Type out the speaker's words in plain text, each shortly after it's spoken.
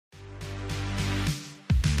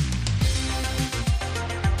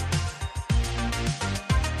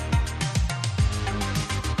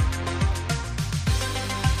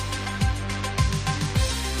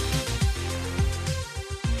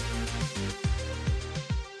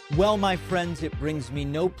Well, my friends, it brings me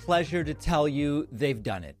no pleasure to tell you they've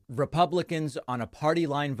done it. Republicans on a party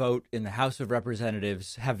line vote in the House of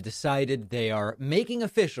Representatives have decided they are making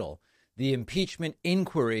official the impeachment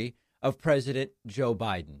inquiry of President Joe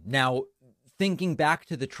Biden. Now, thinking back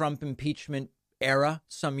to the Trump impeachment era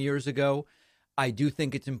some years ago, I do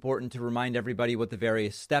think it's important to remind everybody what the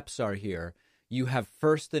various steps are here. You have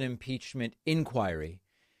first an impeachment inquiry.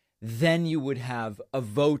 Then you would have a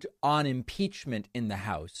vote on impeachment in the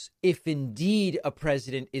House. If indeed a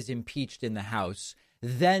president is impeached in the House,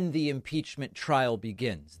 then the impeachment trial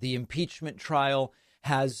begins. The impeachment trial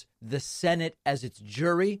has the Senate as its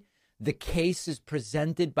jury. The case is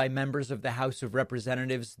presented by members of the House of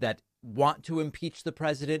Representatives that want to impeach the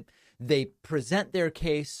president. They present their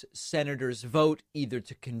case. Senators vote either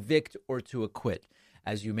to convict or to acquit.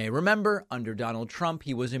 As you may remember, under Donald Trump,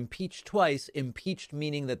 he was impeached twice. Impeached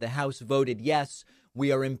meaning that the House voted, yes,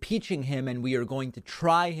 we are impeaching him and we are going to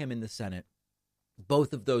try him in the Senate.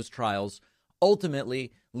 Both of those trials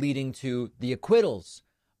ultimately leading to the acquittals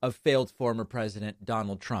of failed former President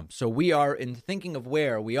Donald Trump. So we are, in thinking of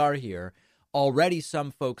where we are here, already some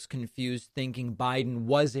folks confused thinking Biden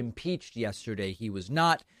was impeached yesterday. He was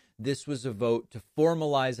not. This was a vote to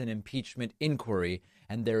formalize an impeachment inquiry.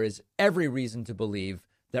 And there is every reason to believe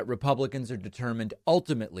that Republicans are determined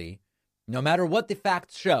ultimately, no matter what the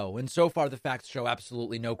facts show, and so far the facts show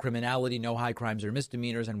absolutely no criminality, no high crimes or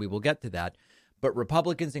misdemeanors, and we will get to that. But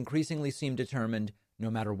Republicans increasingly seem determined,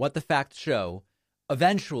 no matter what the facts show,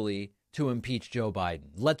 eventually to impeach Joe Biden.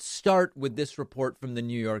 Let's start with this report from the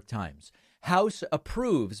New York Times. House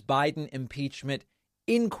approves Biden impeachment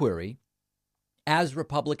inquiry as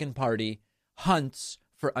Republican Party hunts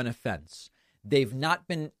for an offense. They've not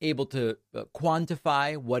been able to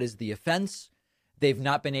quantify what is the offense. They've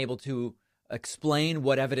not been able to explain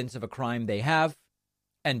what evidence of a crime they have.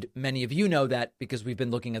 And many of you know that because we've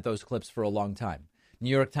been looking at those clips for a long time.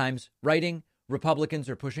 New York Times writing, Republicans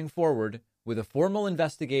are pushing forward with a formal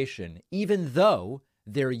investigation, even though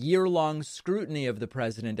their year-long scrutiny of the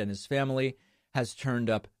president and his family has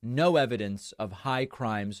turned up no evidence of high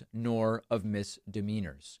crimes nor of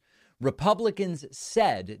misdemeanors. Republicans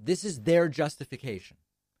said, this is their justification.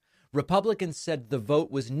 Republicans said the vote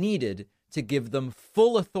was needed to give them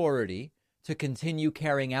full authority to continue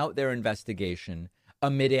carrying out their investigation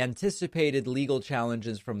amid anticipated legal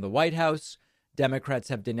challenges from the White House. Democrats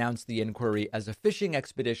have denounced the inquiry as a fishing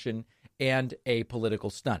expedition and a political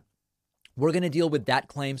stunt. We're going to deal with that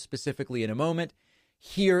claim specifically in a moment.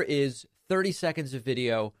 Here is 30 seconds of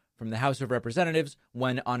video from the House of Representatives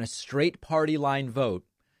when, on a straight party line vote,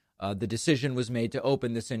 the decision was made to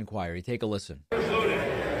open this inquiry. Take a listen.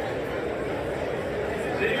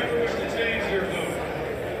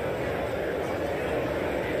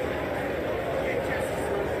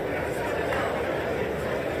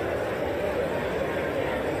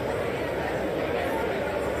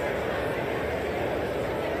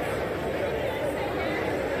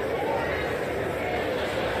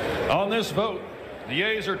 On this vote, the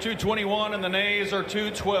yeas are 221 and the nays are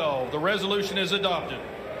 212. The resolution is adopted.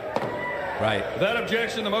 Right. Without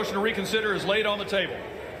objection, the motion to reconsider is laid on the table.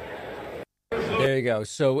 There you go.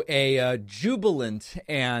 So a jubilant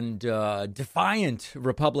and defiant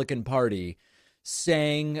Republican Party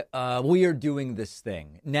saying we are doing this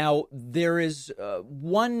thing. Now, there is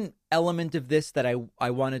one element of this that I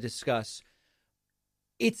want to discuss.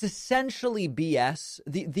 It's essentially BS.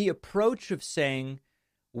 The approach of saying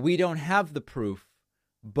we don't have the proof,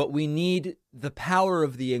 but we need the power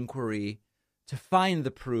of the inquiry to find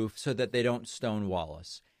the proof so that they don't stonewall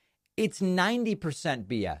us. It's 90%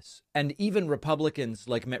 BS. And even Republicans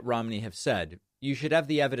like Mitt Romney have said, you should have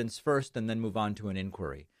the evidence first and then move on to an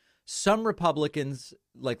inquiry. Some Republicans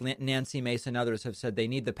like Nancy Mace and others have said they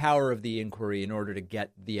need the power of the inquiry in order to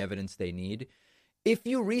get the evidence they need. If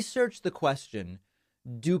you research the question,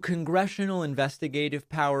 do congressional investigative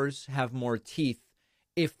powers have more teeth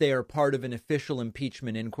if they are part of an official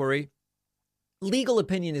impeachment inquiry? Legal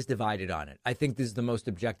opinion is divided on it. I think this is the most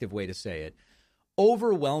objective way to say it.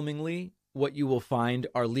 Overwhelmingly, what you will find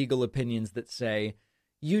are legal opinions that say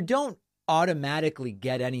you don't automatically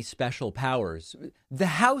get any special powers. The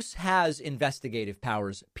House has investigative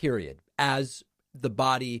powers, period. As the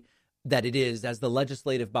body that it is, as the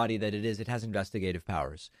legislative body that it is, it has investigative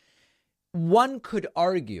powers. One could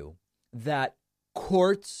argue that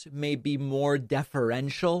courts may be more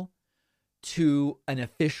deferential to an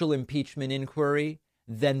official impeachment inquiry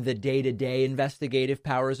than the day-to-day investigative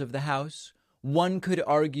powers of the House. One could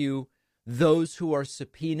argue those who are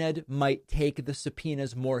subpoenaed might take the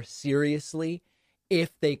subpoenas more seriously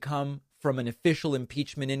if they come from an official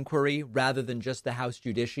impeachment inquiry rather than just the House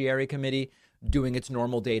Judiciary Committee doing its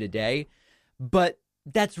normal day-to-day. But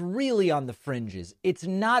that's really on the fringes. It's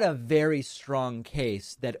not a very strong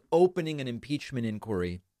case that opening an impeachment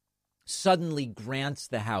inquiry suddenly grants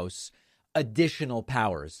the House additional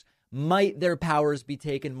powers. Might their powers be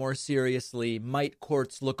taken more seriously? Might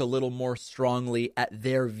courts look a little more strongly at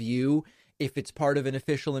their view if it's part of an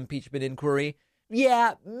official impeachment inquiry?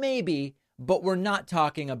 Yeah, maybe, but we're not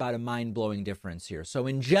talking about a mind-blowing difference here. So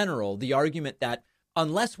in general, the argument that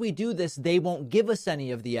unless we do this, they won't give us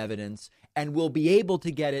any of the evidence and we'll be able to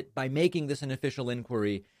get it by making this an official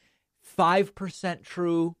inquiry, 5%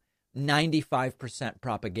 true, 95%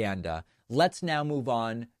 propaganda. Let's now move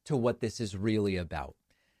on to what this is really about.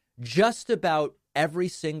 Just about every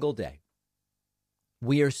single day,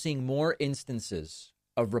 we are seeing more instances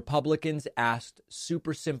of Republicans asked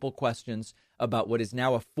super simple questions about what is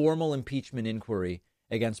now a formal impeachment inquiry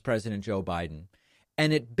against President Joe Biden.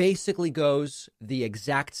 And it basically goes the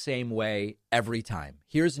exact same way every time.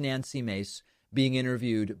 Here's Nancy Mace being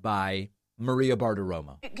interviewed by Maria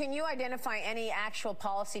Bartiromo. Can you identify any actual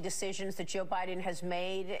policy decisions that Joe Biden has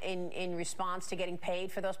made in response to getting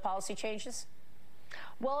paid for those policy changes?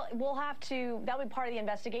 Well, that'll be part of the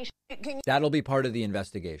investigation. That'll be part of the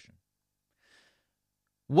investigation.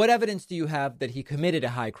 What evidence do you have that he committed a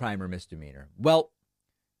high crime or misdemeanor? Well,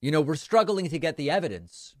 we're struggling to get the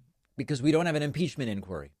evidence because we don't have an impeachment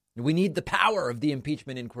inquiry. We need the power of the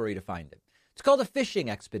impeachment inquiry to find it. It's called a fishing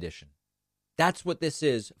expedition. That's what this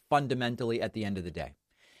is fundamentally at the end of the day.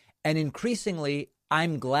 And increasingly,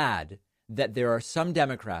 I'm glad that there are some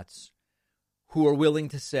Democrats who are willing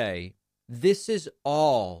to say this is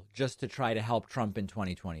all just to try to help Trump in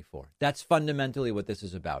 2024. That's fundamentally what this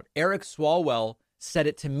is about. Eric Swalwell said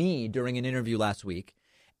it to me during an interview last week,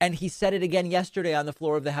 and he said it again yesterday on the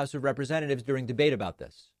floor of the House of Representatives during debate about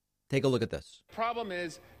this. Take a look at this. Problem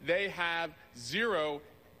is they have zero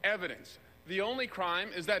evidence. The only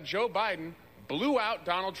crime is that Joe Biden blew out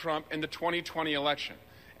Donald Trump in the 2020 election.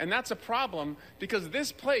 And that's a problem because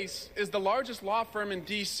this place is the largest law firm in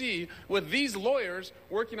D.C. with these lawyers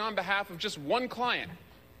working on behalf of just one client,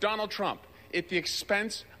 Donald Trump, at the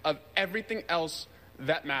expense of everything else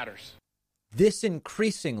that matters. This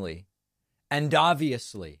increasingly and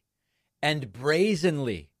obviously and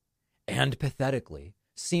brazenly and pathetically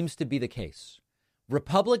seems to be the case.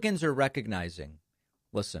 Republicans are recognizing,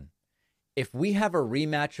 listen, if we have a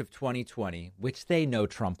rematch of 2020, which they know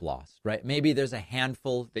Trump lost, right? Maybe there's a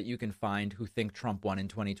handful that you can find who think Trump won in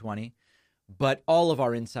 2020. But all of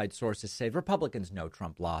our inside sources say Republicans know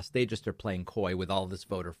Trump lost. They just are playing coy with all this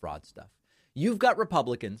voter fraud stuff. You've got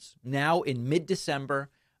Republicans now in mid-December,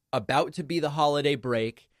 about to be the holiday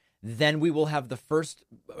break. Then we will have the first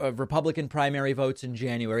Republican primary votes in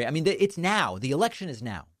January. I mean, it's now. The election is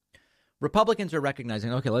now. Republicans are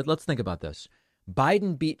recognizing, okay, let's think about this.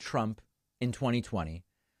 Biden beat Trump in 2020.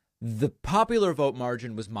 The popular vote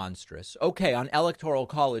margin was monstrous. Okay, on Electoral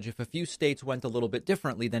College, if a few states went a little bit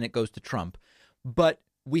differently, then it goes to Trump. But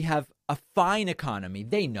we have a fine economy.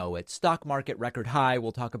 They know it. Stock market record high.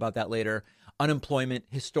 We'll talk about that later. Unemployment,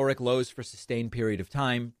 historic lows for sustained period of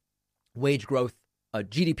time. Wage growth,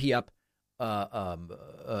 GDP up,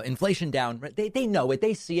 inflation down. They know it.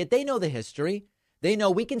 They see it. They know the history. They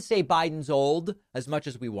know we can say Biden's old as much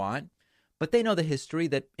as we want. But they know the history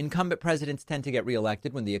that incumbent presidents tend to get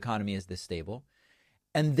reelected when the economy is this stable.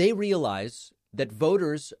 And they realize that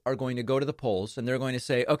voters are going to go to the polls and they're going to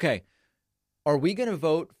say, okay, are we going to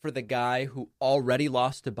vote for the guy who already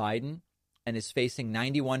lost to Biden and is facing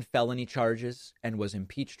 91 felony charges and was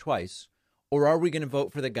impeached twice? Or are we going to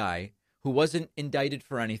vote for the guy who wasn't indicted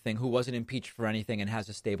for anything, who wasn't impeached for anything and has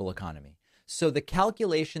a stable economy? So the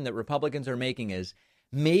calculation that Republicans are making is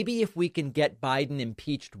maybe if we can get Biden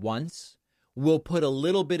impeached once, we'll put a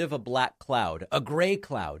little bit of a black cloud, a gray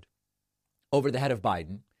cloud over the head of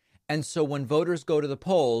Biden. And so when voters go to the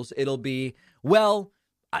polls, it'll be, well,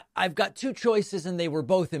 I've got two choices and they were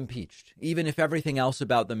both impeached, even if everything else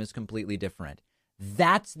about them is completely different.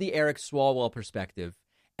 That's the Eric Swalwell perspective.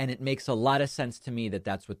 And it makes a lot of sense to me that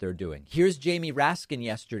that's what they're doing. Here's Jamie Raskin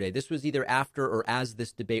yesterday. This was either after or as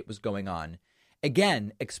this debate was going on.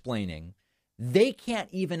 Again, explaining they can't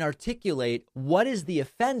even articulate what is the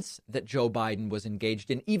offense that Joe Biden was engaged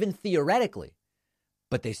in, even theoretically.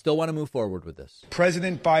 But they still want to move forward with this.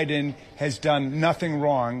 President Biden has done nothing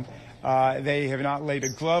wrong. They have not laid a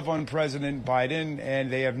glove on President Biden,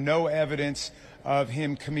 and they have no evidence of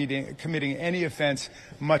him committing any offense,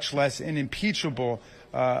 much less an impeachable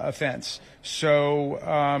offense.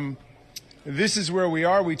 So this is where we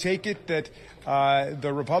are. We take it that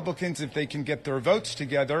the Republicans, if they can get their votes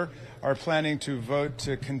together, are planning to vote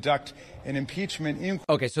to conduct an impeachment inquiry.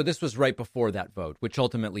 Okay, so this was right before that vote, which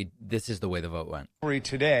ultimately this is the way the vote went.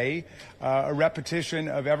 Today, a repetition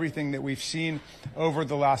of everything that we've seen over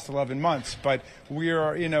the last 11 months. But we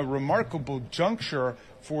are in a remarkable juncture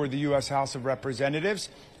for the U.S. House of Representatives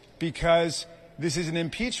because this is an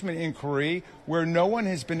impeachment inquiry where no one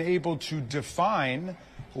has been able to define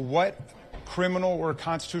what criminal or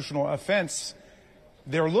constitutional offense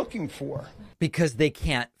they're looking for. Because they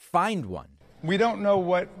can't find one. We don't know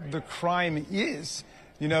what the crime is.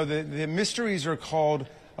 You know, the mysteries are called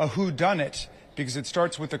a whodunit because it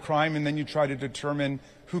starts with a crime and then you try to determine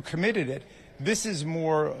who committed it. This is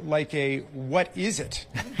more like a what is it,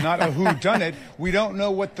 not a whodunit. We don't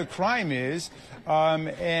know what the crime is,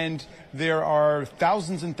 and there are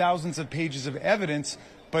thousands and thousands of pages of evidence,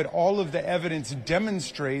 but all of the evidence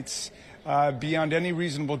demonstrates beyond any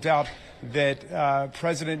reasonable doubt that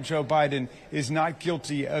President Joe Biden is not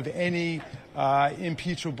guilty of any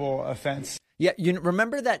impeachable offense. Yeah, you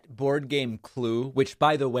remember that board game Clue, which,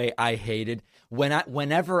 by the way, I hated.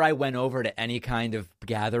 Whenever I went over to any kind of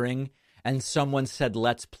gathering and someone said,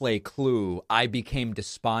 let's play Clue, I became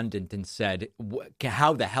despondent and said,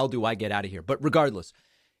 how the hell do I get out of here? But regardless,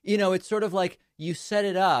 you know, it's sort of like you set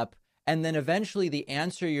it up and then eventually the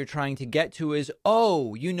answer you're trying to get to is,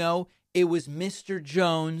 oh, you know, it was Mr.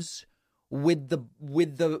 Jones with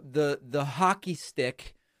the hockey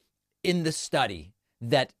stick in the study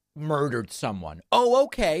that murdered someone. Oh,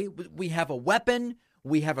 okay. We have a weapon.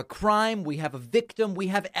 We have a crime. We have a victim. We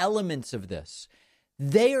have elements of this.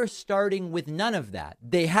 They are starting with none of that.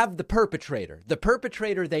 They have the perpetrator. The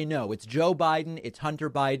perpetrator they know. It's Joe Biden. It's Hunter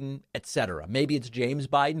Biden, etc. Maybe it's James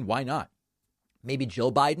Biden. Why not? Maybe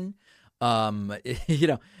Jill Biden. You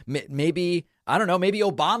know, maybe, I don't know, maybe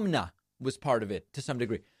Obama was part of it to some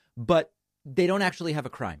degree. But they don't actually have a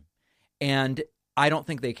crime. And I don't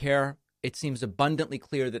think they care. It seems abundantly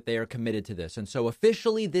clear that they are committed to this. And so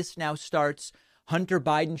officially this now starts. Hunter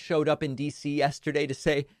Biden showed up in D.C. yesterday to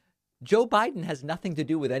say, Joe Biden has nothing to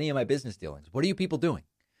do with any of my business dealings. What are you people doing?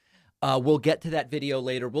 We'll get to that video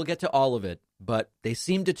later. We'll get to all of it. But they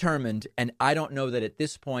seem determined. And I don't know that at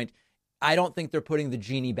this point, I don't think they're putting the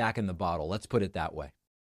genie back in the bottle. Let's put it that way.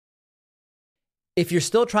 If you're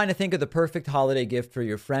still trying to think of the perfect holiday gift for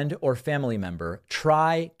your friend or family member,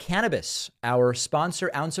 try cannabis. Our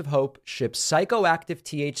sponsor, Ounce of Hope, ships psychoactive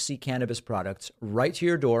THC cannabis products right to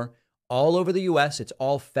your door all over the U.S. It's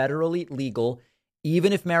all federally legal.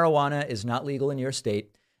 Even if marijuana is not legal in your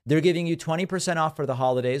state, they're giving you 20% off for the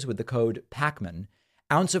holidays with the code PACMAN.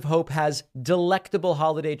 Ounce of Hope has delectable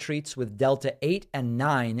holiday treats with Delta 8 and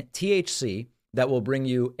 9 THC that will bring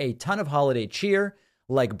you a ton of holiday cheer,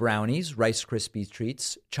 like brownies, Rice Krispies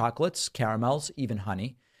treats, chocolates, caramels, even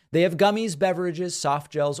honey. They have gummies, beverages,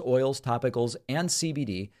 soft gels, oils, topicals, and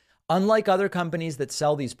CBD. Unlike other companies that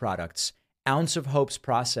sell these products, Ounce of Hope's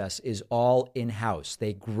process is all in-house.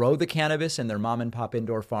 They grow the cannabis in their mom and pop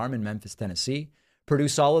indoor farm in Memphis, Tennessee,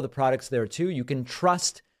 produce all of the products there too. You can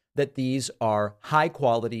trust that these are high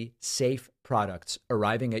quality, safe products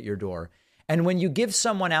arriving at your door. And when you give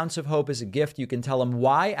someone Ounce of Hope as a gift, you can tell them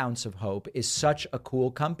why Ounce of Hope is such a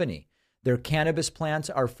cool company. Their cannabis plants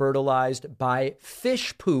are fertilized by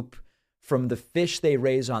fish poop from the fish they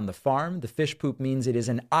raise on the farm. The fish poop means it is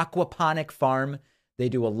an aquaponic farm. They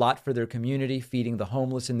do a lot for their community, feeding the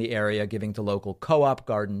homeless in the area, giving to local co-op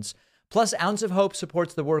gardens. Plus, Ounce of Hope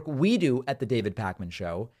supports the work we do at The David Pakman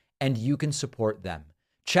Show, and you can support them.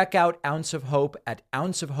 Check out Ounce of Hope at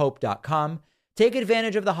ounceofhope.com. Take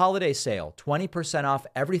advantage of the holiday sale, 20% off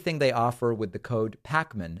everything they offer with the code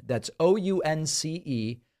PACMAN. That's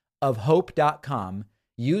OUNCE of hope.com.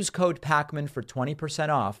 Use code PACMAN for 20%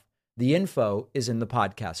 off. The info is in the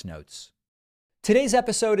podcast notes. Today's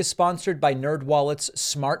episode is sponsored by NerdWallet's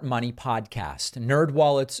Smart Money Podcast.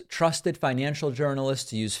 NerdWallet's trusted financial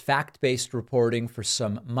journalists use fact-based reporting for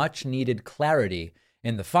some much-needed clarity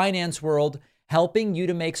in the finance world, helping you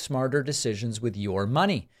to make smarter decisions with your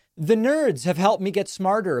money. The nerds have helped me get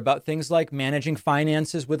smarter about things like managing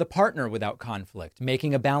finances with a partner without conflict,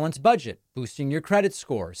 making a balanced budget, boosting your credit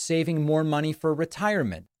score, saving more money for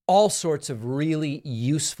retirement, all sorts of really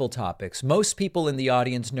useful topics. Most people in the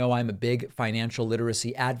audience know I'm a big financial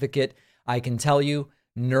literacy advocate. I can tell you,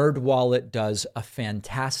 NerdWallet does a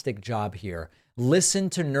fantastic job here. Listen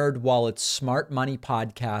to NerdWallet's Smart Money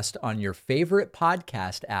Podcast on your favorite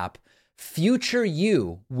podcast app. Future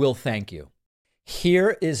you will thank you.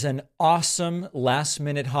 Here is an awesome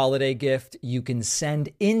last-minute holiday gift you can send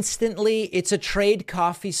instantly. It's a Trade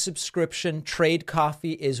Coffee subscription. Trade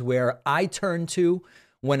Coffee is where I turn to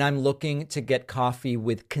when I'm looking to get coffee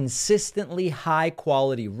with consistently high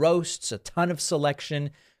quality roasts, a ton of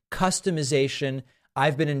selection, customization.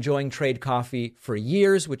 I've been enjoying Trade Coffee for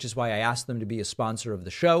years, which is why I asked them to be a sponsor of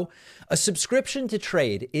the show. A subscription to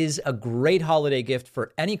Trade is a great holiday gift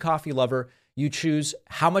for any coffee lover. You choose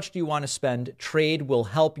how much do you want to spend. Trade will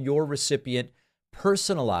help your recipient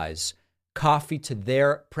personalize coffee to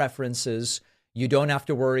their preferences. You don't have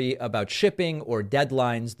to worry about shipping or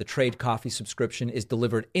deadlines. The Trade Coffee subscription is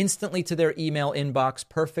delivered instantly to their email inbox,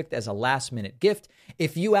 perfect as a last-minute gift.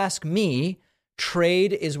 If you ask me,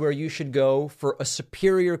 Trade is where you should go for a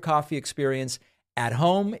superior coffee experience at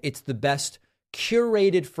home. It's the best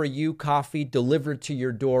curated for you coffee delivered to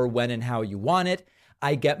your door when and how you want it.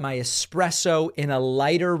 I get my espresso in a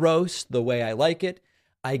lighter roast the way I like it.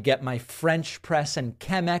 I get my French press and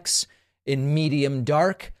Chemex in medium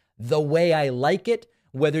dark the way I like it.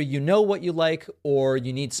 Whether you know what you like or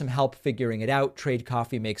you need some help figuring it out, Trade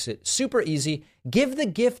Coffee makes it super easy. Give the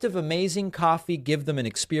gift of amazing coffee. Give them an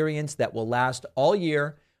experience that will last all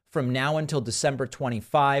year. From now until December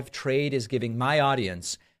 25, Trade is giving my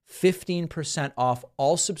audience 15% off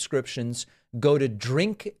all subscriptions. Go to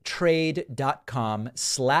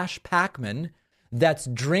drinktrade.com/Pacman. That's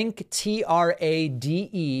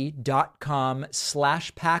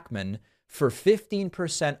drinktrade.com/Pacman for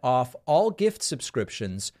 15% off all gift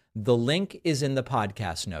subscriptions. The link is in the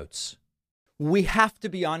podcast notes. We have to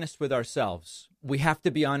be honest with ourselves. We have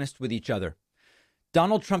to be honest with each other.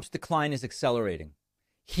 Donald Trump's decline is accelerating.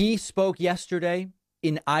 He spoke yesterday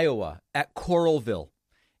in Iowa at Coralville,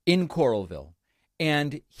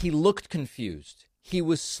 and he looked confused. He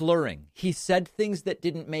was slurring. He said things that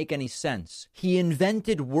didn't make any sense. He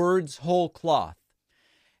invented words whole cloth.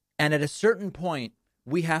 And at a certain point,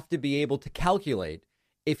 we have to be able to calculate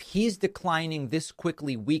if he's declining this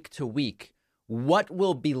quickly week to week, what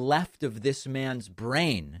will be left of this man's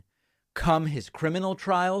brain come his criminal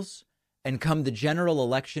trials and come the general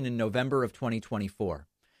election in November of 2024.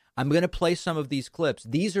 I'm going to play some of these clips.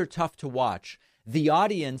 These are tough to watch. The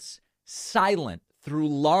audience silent through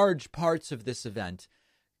large parts of this event,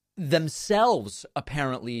 themselves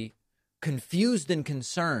apparently confused and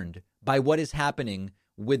concerned by what is happening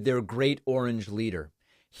with their great orange leader.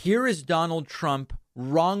 Here is Donald Trump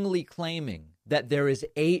wrongly claiming that there is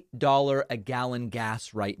 $8 a gallon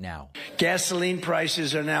gas right now. Gasoline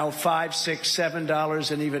prices are now $5, $6,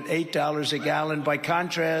 $7, and even $8 a gallon. By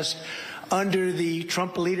contrast, under the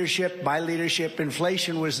Trump leadership, my leadership,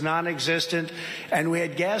 inflation was non-existent, and we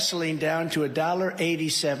had gasoline down to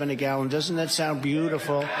 $1.87 a gallon. Doesn't that sound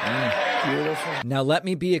beautiful? Beautiful. Now, let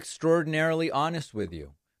me be extraordinarily honest with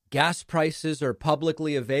you. Gas prices are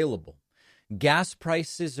publicly available. Gas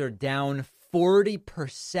prices are down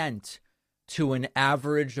 40% to an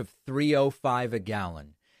average of $3.05 a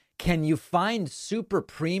gallon. Can you find super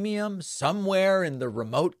premium somewhere in the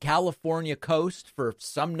remote California coast for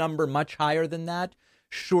some number much higher than that?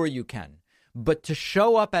 Sure you can. But to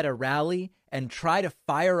show up at a rally and try to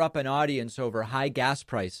fire up an audience over high gas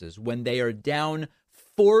prices when they are down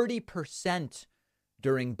 40%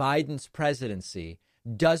 during Biden's presidency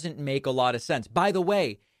doesn't make a lot of sense. By the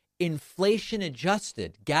way, inflation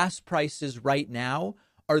adjusted gas prices right now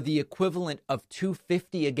are the equivalent of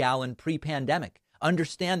 $2.50 a gallon pre-pandemic.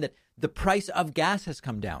 Understand that the price of gas has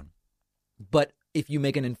come down. But if you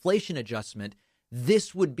make an inflation adjustment,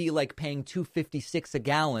 this would be like paying $2.56 a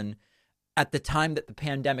gallon at the time that the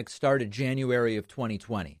pandemic started, January of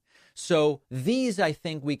 2020. So these, I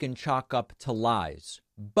think, we can chalk up to lies.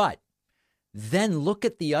 But then look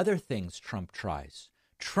at the other things Trump tries.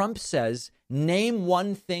 Trump says, name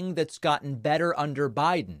one thing that's gotten better under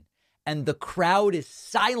Biden. And the crowd is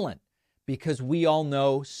silent because we all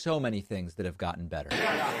know so many things that have gotten better.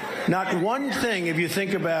 Not one thing, if you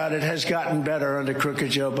think about it, has gotten better under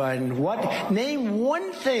crooked Joe Biden. Name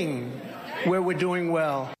one thing where we're doing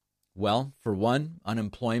well. Well, for one,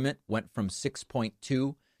 unemployment went from 6.2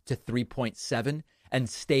 to 3.7 and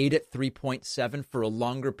stayed at 3.7 for a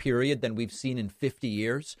longer period than we've seen in 50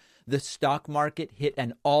 years. The stock market hit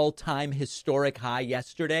an all-time historic high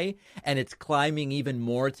yesterday, and it's climbing even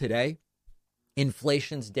more today.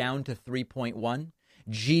 Inflation's down to 3.1.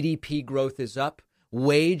 GDP growth is up.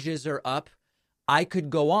 Wages are up. I could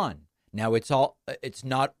go on. Now, it's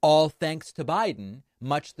not all thanks to Biden,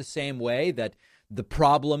 much the same way that the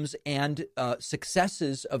problems and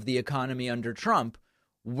successes of the economy under Trump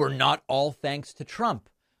were not all thanks to Trump.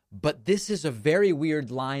 But this is a very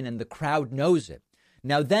weird line, and the crowd knows it.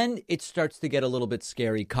 Now, then it starts to get a little bit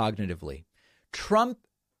scary cognitively. Trump,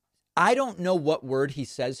 I don't know what word he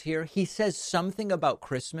says here. He says something about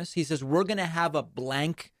Christmas. He says, we're going to have a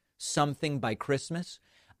blank something by Christmas.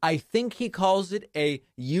 I think he calls it a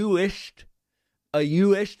U-ish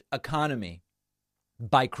economy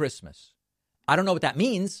by Christmas. I don't know what that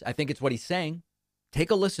means. I think it's what he's saying. Take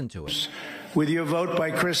a listen to it. With your vote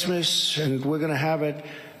by Christmas, and we're going to have it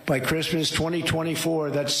by Christmas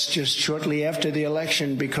 2024, that's just shortly after the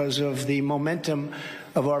election, because of the momentum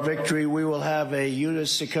of our victory, we will have a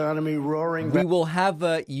U.S. economy roaring. We will have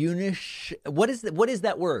a unish. What is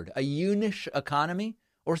that word? A unish economy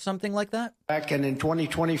or something like that? And in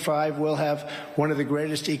 2025, we'll have one of the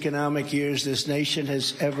greatest economic years this nation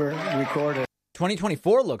has ever recorded.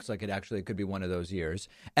 2024 looks like it could be one of those years.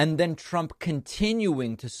 And then Trump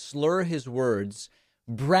continuing to slur his words,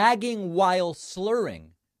 bragging while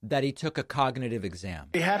slurring that he took a cognitive exam.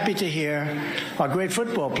 Be happy to hear. Our great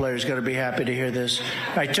football players going to be happy to hear this.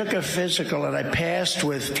 I took a physical and I passed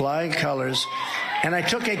with flying colors, and I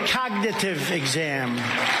took a cognitive exam.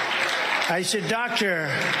 I said, "Doctor,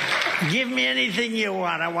 give me anything you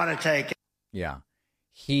want. I want to take it." Yeah.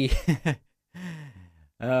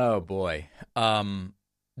 Oh boy.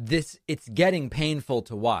 It's getting painful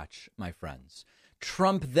to watch, my friends.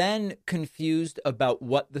 Trump then, confused about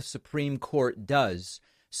what the Supreme Court does,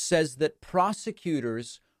 says that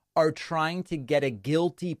prosecutors are trying to get a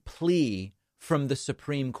guilty plea from the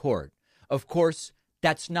Supreme Court. Of course,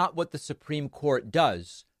 that's not what the Supreme Court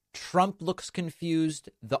does. Trump looks confused.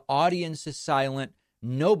 The audience is silent.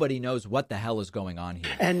 Nobody knows what the hell is going on here.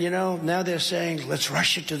 And, now they're saying, let's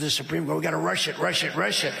rush it to the Supreme Court. We got to rush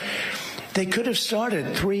it. They could have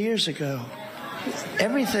started 3 years ago.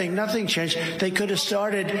 Nothing changed. They could have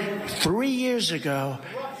started 3 years ago,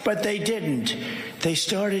 but they didn't. They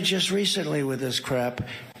started just recently with this crap.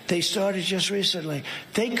 They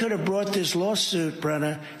could have brought this lawsuit,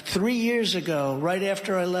 Brenna, 3 years ago, right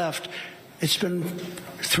after I left. It's been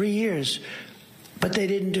 3 years. But they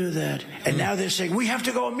didn't do that. And now they're saying, we have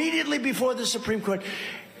to go immediately before the Supreme Court.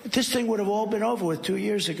 This thing would have all been over with 2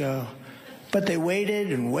 years ago. But they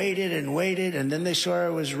waited and waited and waited, and then they saw I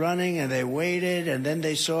was running, and they waited, and then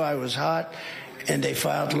they saw I was hot, and they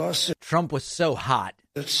filed lawsuits. Trump was so hot.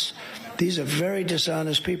 These are very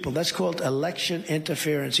dishonest people. That's called election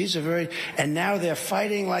interference. And now they're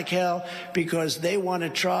fighting like hell because they want to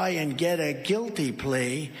try and get a guilty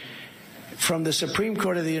plea from the Supreme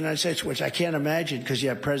Court of the United States, which I can't imagine because you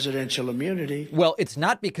have presidential immunity. Well, it's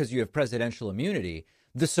not because you have presidential immunity.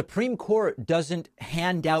 The Supreme Court doesn't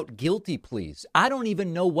hand out guilty pleas. I don't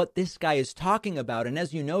even know what this guy is talking about. And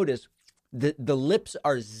as you notice, the lips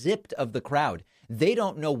are zipped of the crowd. They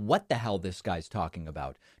don't know what the hell this guy's talking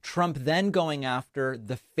about. Trump then going after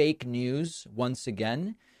the fake news once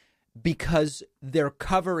again because they're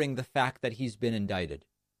covering the fact that he's been indicted.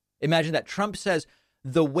 Imagine that. Trump says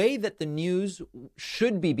the way that the news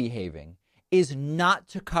should be behaving is not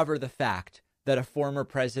to cover the fact that a former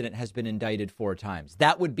president has been indicted 4 times.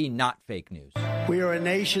 That would be not fake news. We are a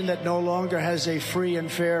nation that no longer has a free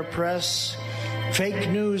and fair press. Fake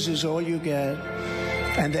news is all you get.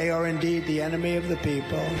 And they are indeed the enemy of the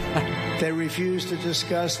people. They refuse to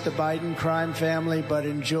discuss the Biden crime family, but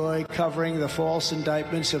enjoy covering the false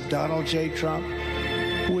indictments of Donald J. Trump,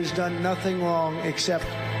 who has done nothing wrong except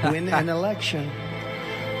win an election.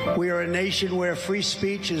 We are a nation where free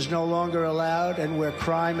speech is no longer allowed and where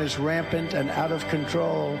crime is rampant and out of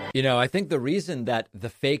control. I think the reason that the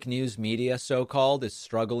fake news media, so-called, is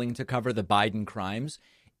struggling to cover the Biden crimes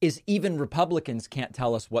is even Republicans can't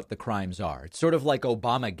tell us what the crimes are. It's sort of like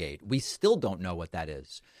Obamagate. We still don't know what that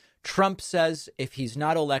is. Trump says if he's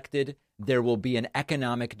not elected, there will be an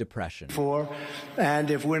economic depression.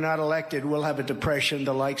 And if we're not elected, we'll have a depression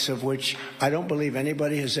the likes of which I don't believe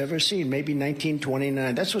anybody has ever seen. Maybe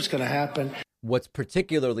 1929. That's what's going to happen. What's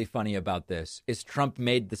particularly funny about this is Trump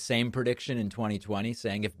made the same prediction in 2020,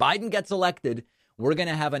 saying if Biden gets elected, we're going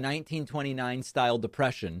to have a 1929 style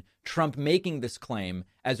depression. Trump making this claim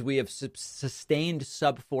as we have sustained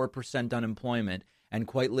sub 4% unemployment, and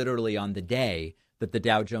quite literally on the day that the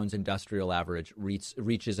Dow Jones Industrial Average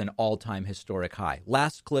reaches an all-time historic high.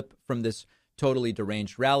 Last clip from this totally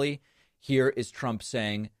deranged rally. Here is Trump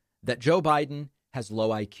saying that Joe Biden has low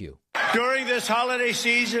IQ. During this holiday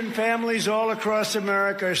season, families all across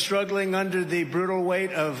America are struggling under the brutal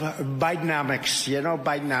weight of Bidenomics.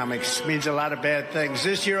 Bidenomics means a lot of bad things.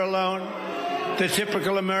 This year alone, the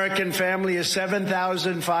typical American family is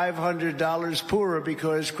 $7,500 poorer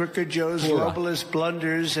because Crooked Joe's globalist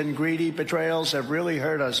blunders and greedy betrayals have really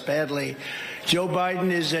hurt us badly. Joe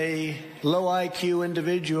Biden is a low IQ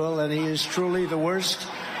individual, and he is truly the worst,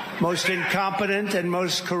 most incompetent, and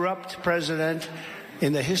most corrupt president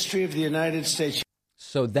in the history of the United States.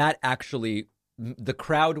 So that actually, the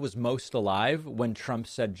crowd was most alive when Trump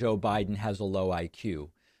said Joe Biden has a low IQ.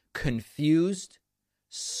 Confused,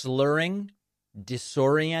 slurring,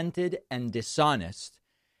 disoriented, and dishonest.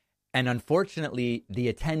 And unfortunately,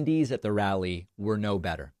 the attendees at the rally were no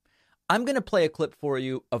better. I'm going to play a clip for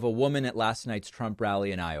you of a woman at last night's Trump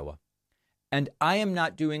rally in Iowa. And I am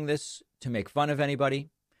not doing this to make fun of anybody.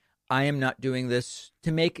 I am not doing this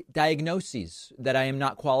to make diagnoses that I am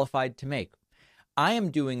not qualified to make. I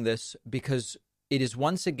am doing this because it is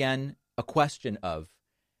once again a question of,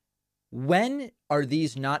 when are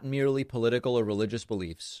these not merely political or religious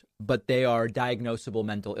beliefs, but they are diagnosable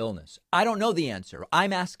mental illness? I don't know the answer.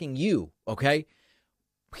 I'm asking you, okay?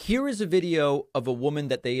 Here is a video of a woman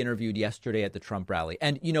that they interviewed yesterday at the Trump rally.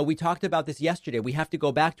 And, you know, we talked about this yesterday. We have to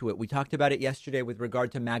go back to it. We talked about it yesterday with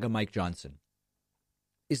regard to MAGA Mike Johnson.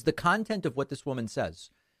 Is the content of what this woman says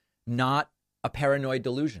not a paranoid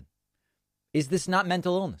delusion? Is this not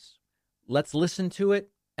mental illness? Let's listen to it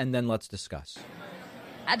and then let's discuss.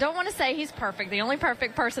 I don't want to say he's perfect. The only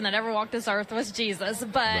perfect person that ever walked this earth was Jesus.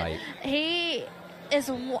 But he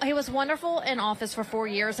was wonderful in office for 4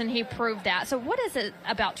 years, and he proved that. So what is it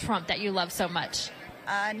about Trump that you love so much?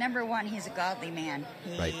 Number one, he's a godly man.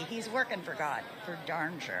 He's working for God, for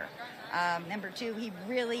darn sure. Number two, he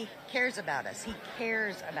really cares about us. He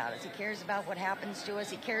cares about us. He cares about what happens to us.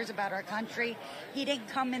 He cares about our country. He didn't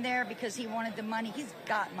come in there because he wanted the money. He's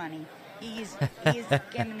got money. He's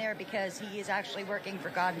coming there because he is actually working for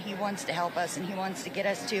God, and he wants to help us, and he wants to get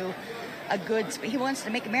us to he wants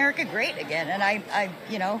to make America great again. And I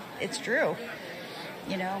it's true,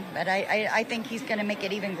 but I think he's going to make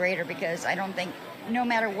it even greater, because I don't think, no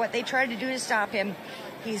matter what they try to do to stop him,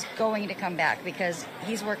 he's going to come back, because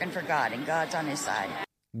he's working for God, and God's on his side.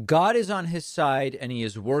 God is on his side, and he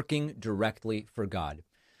is working directly for God.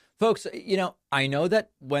 Folks, I know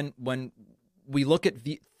that when we look at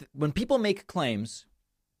when people make claims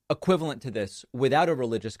equivalent to this without a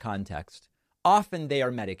religious context, often they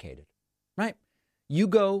are medicated, right? You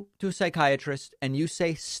go to a psychiatrist and you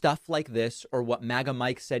say stuff like this, or what MAGA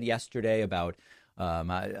Mike said yesterday about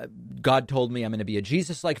God told me I'm going to be a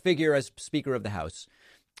Jesus-like figure as Speaker of the House.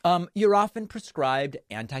 You're often prescribed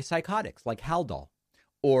antipsychotics like Haldol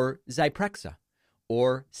or Zyprexa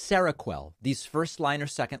or Seroquel, these first-line or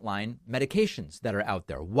second-line medications that are out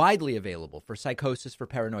there, widely available for psychosis, for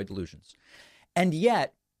paranoid delusions. And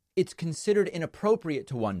yet, it's considered inappropriate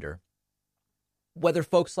to wonder whether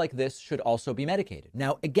folks like this should also be medicated.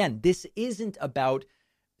 Now, again, this isn't about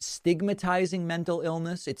stigmatizing mental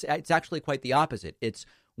illness. It's actually quite the opposite.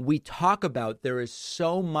 We talk about there is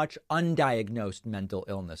so much undiagnosed mental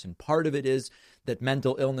illness. And part of it is that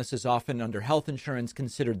mental illness is often under health insurance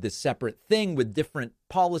considered this separate thing with different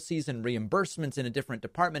policies and reimbursements in a different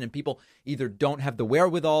department. And people either don't have the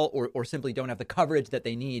wherewithal or simply don't have the coverage that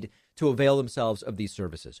they need to avail themselves of these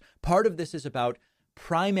services. Part of this is about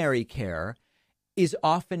primary care is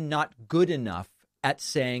often not good enough at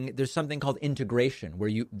saying there's something called integration,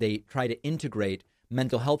 where they try to integrate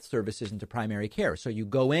mental health services into primary care. So you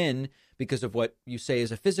go in because of what you say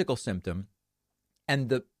is a physical symptom, and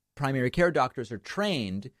the primary care doctors are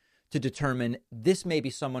trained to determine this may be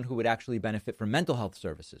someone who would actually benefit from mental health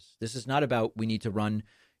services. This is not about we need to run,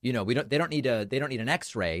 they don't need an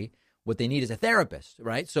X-ray. What they need is a therapist,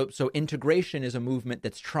 right? So integration is a movement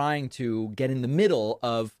that's trying to get in the middle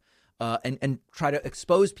of and try to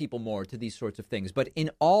expose people more to these sorts of things. But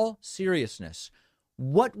in all seriousness,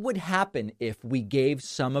 what would happen if we gave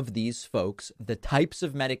some of these folks the types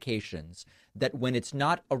of medications that, when it's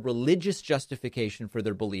not a religious justification for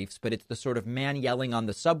their beliefs, but it's the sort of man yelling on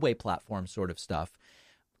the subway platform sort of stuff,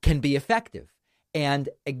 can be effective? And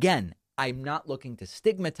again, I'm not looking to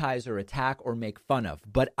stigmatize or attack or make fun of,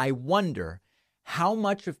 but I wonder how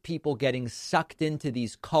much of people getting sucked into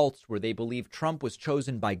these cults where they believe Trump was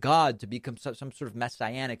chosen by God to become some sort of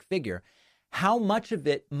messianic figure, how much of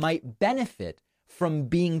it might benefit from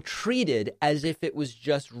being treated as if it was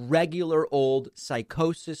just regular old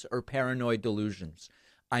psychosis or paranoid delusions.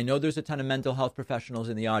 I know there's a ton of mental health professionals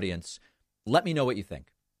in the audience. Let me know what you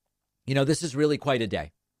think. This is really quite a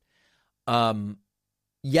day.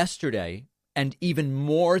 Yesterday, and even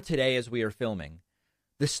more today as we are filming,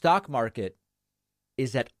 the stock market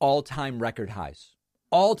is at all-time record highs.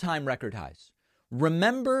 All-time record highs.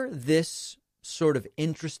 Remember this sort of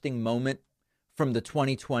interesting moment from the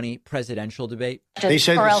 2020 presidential debate? They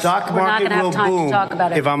said the stock market will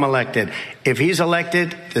boom if I'm elected. If he's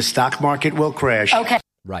elected, the stock market will crash. Okay.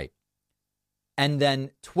 Right. And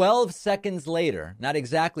then 12 seconds later, not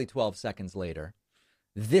exactly 12 seconds later,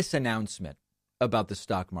 this announcement about the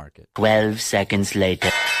stock market. 12 seconds later.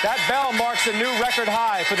 That bell marks a new record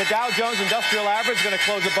high for the Dow Jones Industrial Average, going to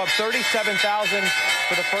close above 37,000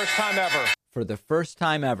 for the first time ever. For the first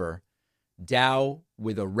time ever, Dow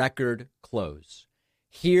with a record close.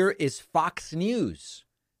 Here is Fox News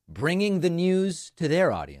bringing the news to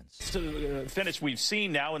their audience. To finish, we've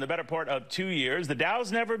seen now in the better part of 2 years, the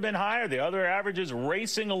Dow's never been higher. The other averages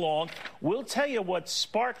racing along. We'll tell you what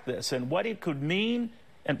sparked this and what it could mean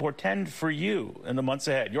and portend for you in the months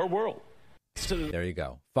ahead, your world. There you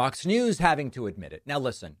go. Fox News having to admit it. Now,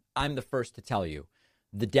 listen, I'm the first to tell you,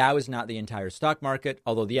 the Dow is not the entire stock market,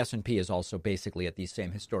 although the S&P is also basically at these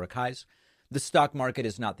same historic highs. The stock market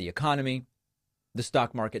is not the economy. The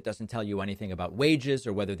stock market doesn't tell you anything about wages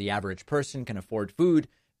or whether the average person can afford food.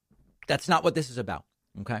 That's not what this is about,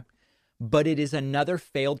 okay? But it is another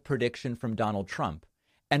failed prediction from Donald Trump.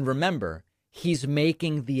 And remember, he's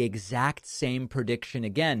making the exact same prediction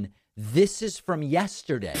again. This is from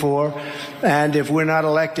yesterday. And if we're not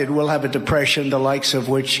elected, we'll have a depression the likes of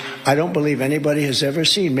which I don't believe anybody has ever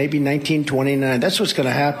seen, maybe 1929. That's what's going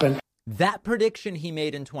to happen. That prediction he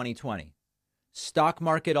made in 2020, stock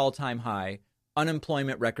market all-time high,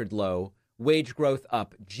 unemployment record low, wage growth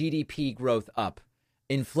up, GDP growth up,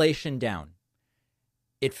 inflation down.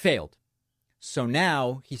 It failed. So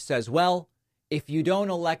now he says, well, if you don't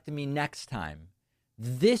elect me next time,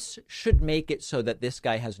 this should make it so that this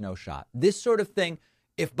guy has no shot. This sort of thing,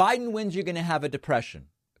 if Biden wins, you're going to have a depression.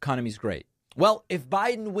 Economy's great. Well, if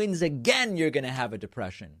Biden wins again, you're going to have a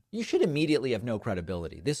depression. You should immediately have no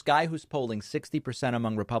credibility. This guy who's polling 60%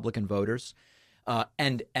 among Republican voters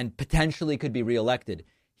and potentially could be reelected,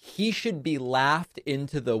 he should be laughed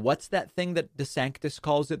into the, what's that thing that DeSantis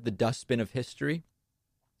calls it, the dustbin of history?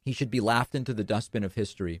 He should be laughed into the dustbin of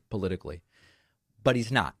history politically. But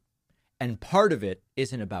he's not. And part of it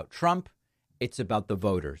isn't about Trump. It's about the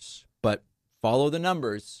voters. But follow the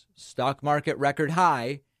numbers. Stock market record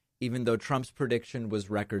high, even though Trump's prediction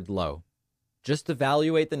was record low. Just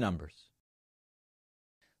evaluate the numbers.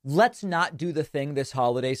 Let's not do the thing this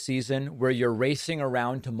holiday season where you're racing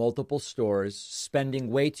around to multiple stores, spending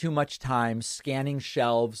way too much time scanning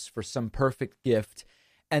shelves for some perfect gift,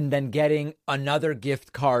 and then getting another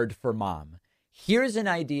gift card for mom. Here's an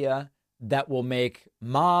idea that will make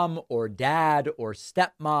mom or dad or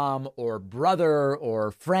stepmom or brother or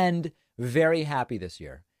friend very happy this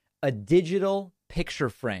year. A digital picture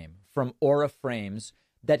frame from Aura Frames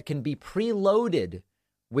that can be preloaded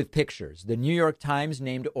with pictures. The New York Times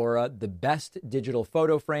named Aura the best digital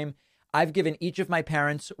photo frame. I've given each of my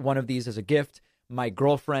parents one of these as a gift. My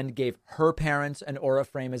girlfriend gave her parents an Aura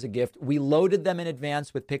frame as a gift. We loaded them in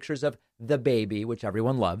advance with pictures of the baby, which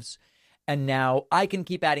everyone loves. And now I can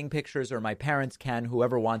keep adding pictures, or my parents can,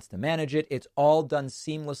 whoever wants to manage it. It's all done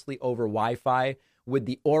seamlessly over Wi-Fi with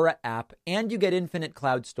the Aura app, and you get infinite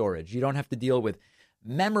cloud storage. You don't have to deal with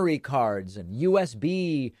memory cards and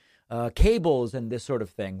USB cables and this sort of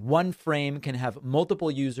thing. One frame can have multiple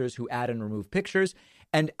users who add and remove pictures.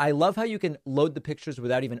 And I love how you can load the pictures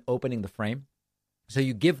without even opening the frame. So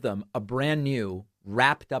you give them a brand new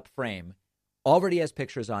wrapped up frame, already has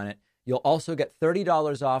pictures on it. You'll also get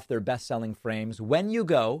 $30 off their best-selling frames when you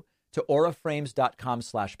go to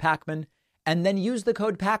auraframes.com/Pacman and then use the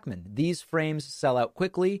code Pacman. These frames sell out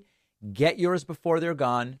quickly. Get yours before they're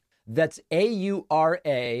gone. That's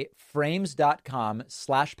AURA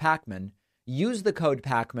frames.com/Pacman. Use the code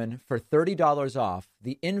Pacman for $30 off.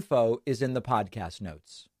 The info is in the podcast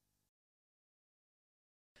notes.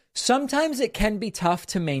 Sometimes it can be tough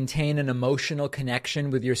to maintain an emotional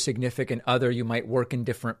connection with your significant other. You might work in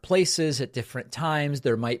different places at different times.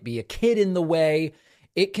 There might be a kid in the way.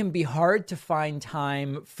 It can be hard to find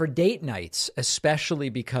time for date nights, especially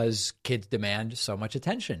because kids demand so much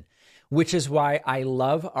attention, which is why I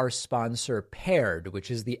love our sponsor Paired,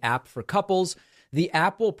 which is the app for couples. The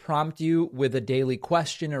app will prompt you with a daily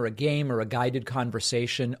question or a game or a guided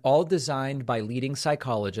conversation, all designed by leading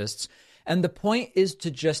psychologists. And the point is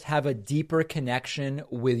to just have a deeper connection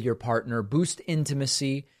with your partner, boost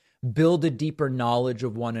intimacy, build a deeper knowledge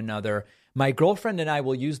of one another. My girlfriend and I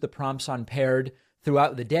will use the prompts on Paired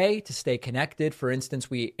throughout the day to stay connected. For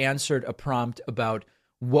instance, we answered a prompt about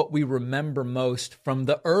what we remember most from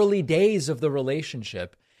the early days of the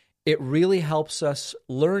relationship. It really helps us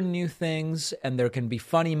learn new things, and there can be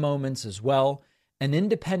funny moments as well. An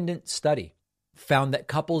independent study found that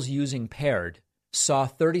couples using Paired saw a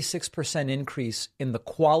 36% increase in the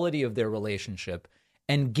quality of their relationship,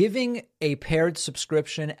 and giving a Paired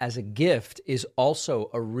subscription as a gift is also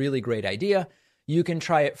a really great idea. You can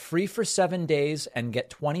try it free for 7 days and get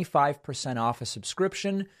 25% off a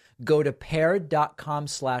subscription. Go to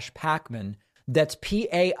paired.com/Pacman. That's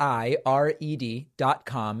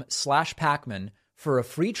PAIRED.com/Pacman for a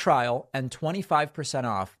free trial and 25%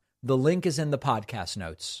 off. The link is in the podcast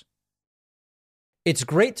notes. It's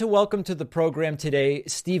great to welcome to the program today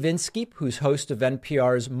Steve Inskeep, who's host of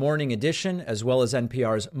NPR's Morning Edition, as well as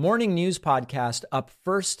NPR's Morning News podcast, Up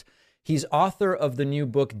First. He's author of the new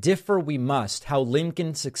book, Differ We Must, How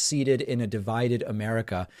Lincoln Succeeded in a Divided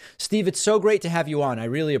America. Steve, it's so great to have you on. I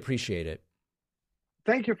really appreciate it.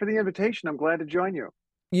 Thank you for the invitation. I'm glad to join you.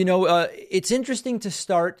 You know, it's interesting to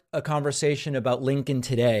start a conversation about Lincoln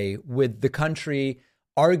today with the country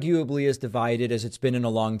arguably as divided as it's been in a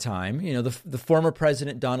long time. You know, the former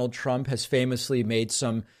president, Donald Trump, has famously made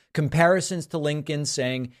some comparisons to Lincoln,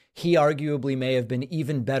 saying he arguably may have been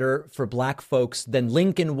even better for Black folks than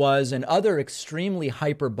Lincoln was, and other extremely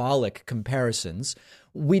hyperbolic comparisons.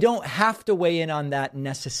 We don't have to weigh in on that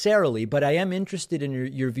necessarily, but I am interested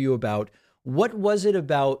in your view about what was it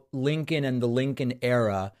about Lincoln and the Lincoln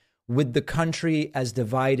era with the country as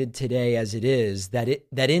divided today as it is that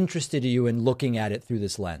interested you in looking at it through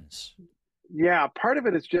this lens? Yeah, part of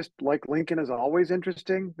it is just like Lincoln is always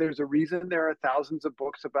interesting. There's a reason there are thousands of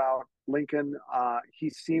books about Lincoln. He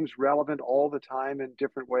seems relevant all the time in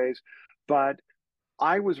different ways. But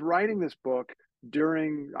I was writing this book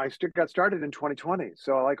I got started in 2020.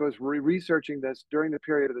 So I was researching this during the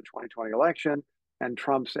period of the 2020 election and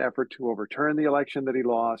Trump's effort to overturn the election that he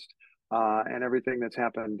lost. And everything that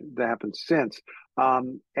happened since.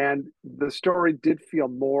 And the story did feel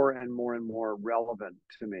more and more and more relevant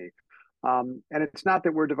to me. And it's not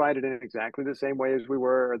that we're divided in exactly the same way as we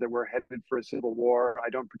were, or that we're headed for a civil war. I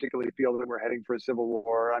don't particularly feel that we're heading for a civil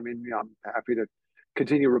war. I mean, I'm happy to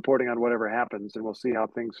continue reporting on whatever happens, and we'll see how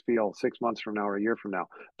things feel 6 months from now or a year from now.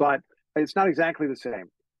 But it's not exactly the same.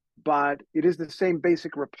 But it is the same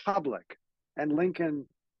basic republic. And Lincoln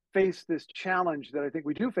face this challenge that I think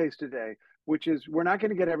we do face today, which is we're not going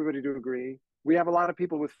to get everybody to agree. We have a lot of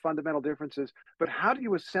people with fundamental differences, but how do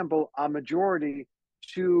you assemble a majority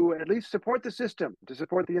to at least support the system, to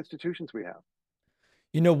support the institutions we have?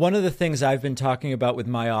 You know, one of the things I've been talking about with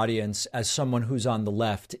my audience as someone who's on the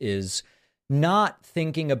left is not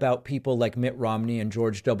thinking about people like Mitt Romney and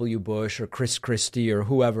George W. Bush or Chris Christie or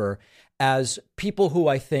whoever as people who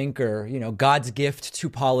I think are, you know, God's gift to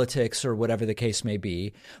politics or whatever the case may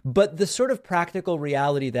be. But the sort of practical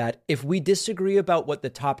reality that if we disagree about what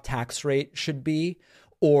the top tax rate should be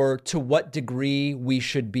or to what degree we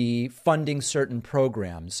should be funding certain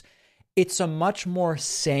programs, it's a much more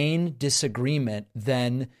sane disagreement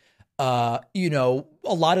than you know,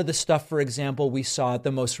 a lot of the stuff, for example, we saw at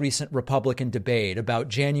the most recent Republican debate about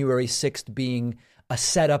January 6th being a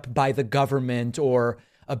setup by the government, or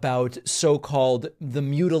about so-called the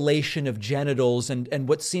mutilation of genitals and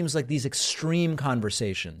what seems like these extreme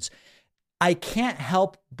conversations. I can't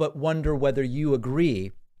help but wonder whether you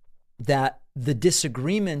agree that the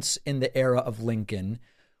disagreements in the era of Lincoln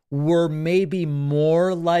were maybe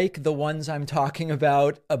more like the ones I'm talking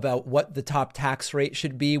about what the top tax rate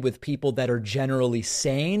should be with people that are generally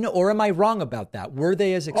sane, or am I wrong about that? Were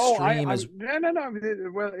they as extreme as?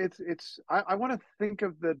 No. Well, I want to think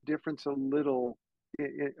of the difference a little.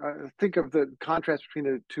 Think of the contrast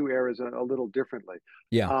between the two eras a little differently.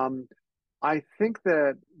 Yeah. I think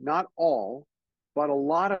that not all, but a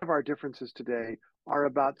lot of our differences today are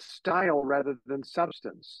about style rather than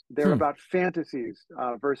substance. They're about fantasies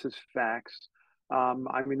versus facts.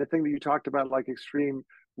 I mean, the thing that you talked about, like extreme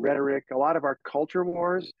rhetoric, a lot of our culture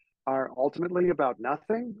wars are ultimately about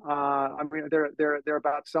nothing. I mean, they're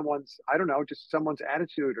about someone's, I don't know, just someone's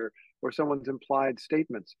attitude or someone's implied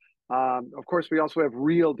statements. Of course, we also have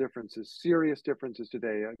real differences, serious differences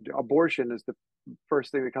today. Abortion is the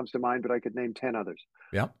first thing that comes to mind, but I could name 10 others.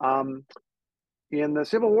 Yeah. In the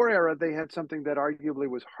Civil War era, they had something that arguably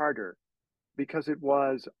was harder because it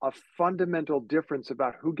was a fundamental difference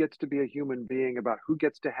about who gets to be a human being, about who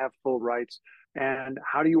gets to have full rights, and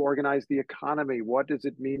how do you organize the economy? What does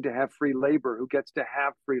it mean to have free labor? Who gets to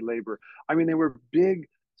have free labor? I mean, they were big,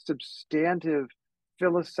 substantive,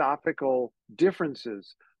 philosophical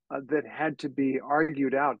differences that had to be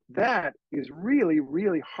argued out. That is really,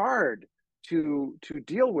 really hard to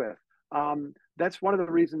deal with. That's one of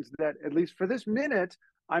the reasons that, at least for this minute,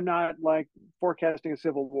 I'm not like forecasting a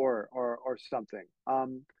civil war or something.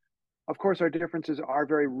 Of course, our differences are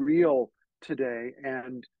very real today.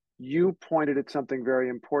 And you pointed at something very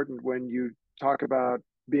important when you talk about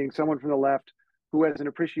being someone from the left who has an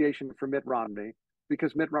appreciation for Mitt Romney,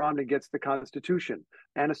 because Mitt Romney gets the Constitution.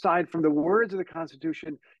 And aside from the words of the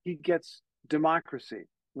Constitution, he gets democracy,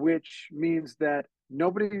 which means that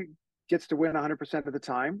nobody gets to win 100% of the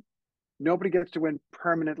time. Nobody gets to win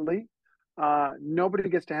permanently. Nobody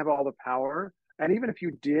gets to have all the power. And even if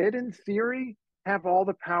you did, in theory, have all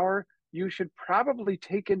the power, you should probably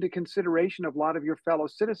take into consideration a lot of your fellow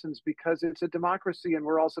citizens, because it's a democracy and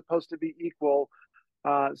we're all supposed to be equal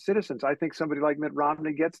citizens. I think somebody like Mitt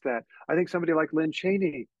Romney gets that. I think somebody like Lynn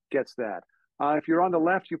Cheney gets that. If you're on the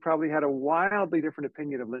left, you probably had a wildly different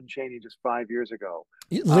opinion of Lynn Cheney just 5 years ago.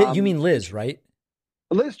 You mean Liz, right?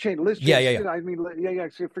 Liz Cheney. Yeah. I mean, yeah.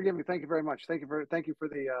 So forgive me. Thank you very much. Thank you for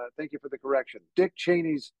the correction. Dick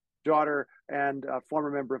Cheney's daughter and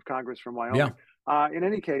former member of Congress from Wyoming. Yeah. In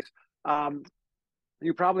any case,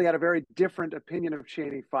 you probably had a very different opinion of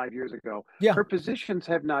Cheney 5 years ago. Yeah. Her positions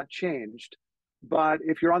have not changed, but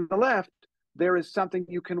if you're on the left, there is something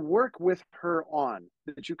you can work with her on,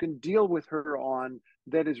 that you can deal with her on,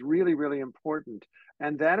 that is really, really important.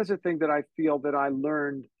 And that is a thing that I feel that I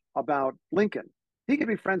learned about Lincoln. He could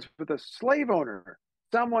be friends with a slave owner,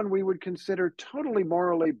 someone we would consider totally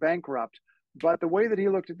morally bankrupt. But the way that he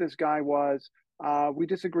looked at this guy was, we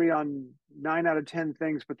disagree on 9 out of 10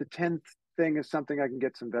 things, but the 10th thing is something I can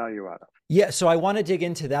get some value out of. Yeah, so I want to dig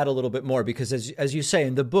into that a little bit more because as you say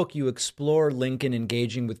in the book, you explore Lincoln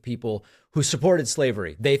engaging with people who supported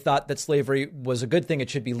slavery. They thought that slavery was a good thing. It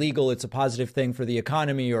should be legal. It's a positive thing for the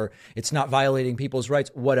economy, or it's not violating people's rights,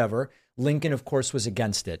 whatever. Lincoln, of course, was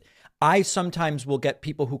against it. I sometimes will get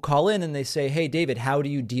people who call in and they say, hey, David, how do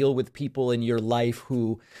you deal with people in your life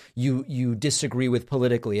who you disagree with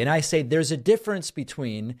politically? And I say there's a difference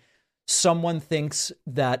between someone thinks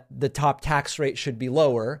that the top tax rate should be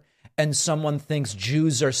lower and someone thinks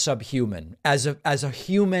Jews are subhuman. As a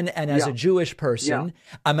human and as a Jewish person,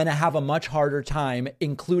 I'm going to have a much harder time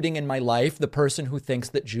including in my life the person who thinks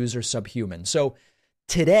that Jews are subhuman. So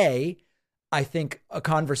today, I think a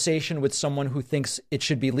conversation with someone who thinks it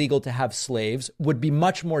should be legal to have slaves would be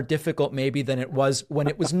much more difficult maybe than it was when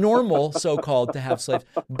it was normal, so-called, to have slaves.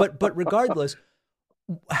 But regardless,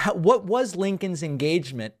 what was Lincoln's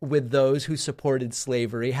engagement with those who supported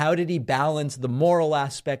slavery? How did he balance the moral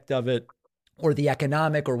aspect of it or the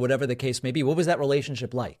economic or whatever the case may be? What was that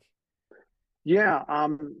relationship like? Yeah,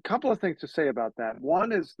 couple of things to say about that.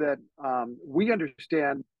 One is that we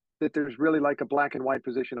understand that there's really like a black and white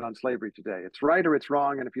position on slavery today. It's right or it's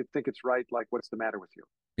wrong. And if you think it's right, like, what's the matter with you?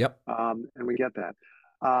 Yep. And we get that.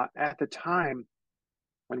 At the time,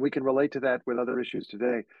 and we can relate to that with other issues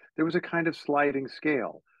today, there was a kind of sliding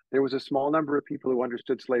scale. There was a small number of people who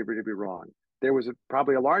understood slavery to be wrong. There was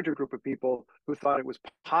probably a larger group of people who thought it was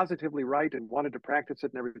positively right and wanted to practice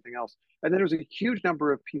it and everything else. And then there was a huge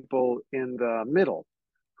number of people in the middle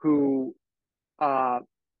who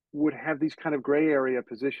would have these kind of gray area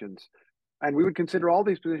positions. And we would consider all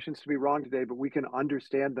these positions to be wrong today, but we can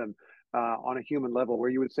understand them on a human level, where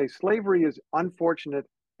you would say slavery is unfortunate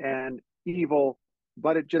and evil,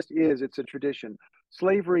 but it just is. It's a tradition.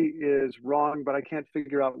 Slavery is wrong, but I can't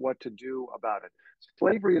figure out what to do about it.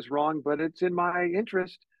 Slavery is wrong, but it's in my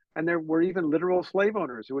interest. And there were even literal slave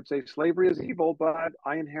owners who would say slavery is evil, but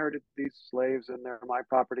I inherited these slaves and they're my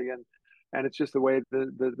property, and it's just the way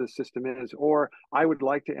the system is. Or I would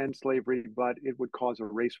like to end slavery, but it would cause a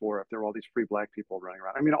race war if there were all these free black people running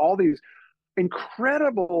around. I mean, all these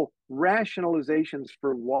incredible rationalizations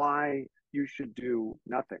for why you should do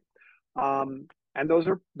nothing. And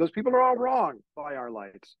those people are all wrong by our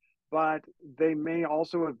lights, but they may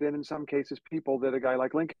also have been, in some cases, people that a guy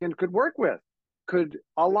like Lincoln could work with, could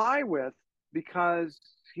ally with, because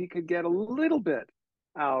he could get a little bit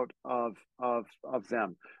out of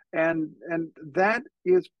them. And that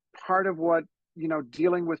is part of what,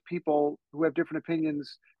 dealing with people who have different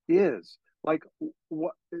opinions is. Like,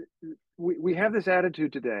 what we have this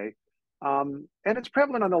attitude today, and it's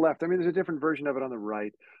prevalent on the left. I mean, there's a different version of it on the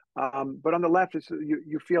right. But on the left,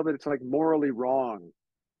 you feel that it's like morally wrong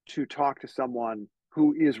to talk to someone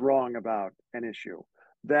who is wrong about an issue,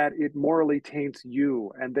 that it morally taints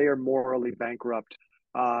you and they are morally bankrupt.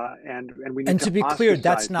 And we need and to be clear,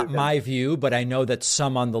 that's not my view, but I know that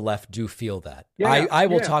some on the left do feel that. Yeah, I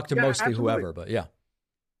will talk to mostly absolutely. whoever, but yeah.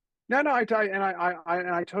 No, I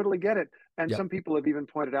totally get it. And some people have even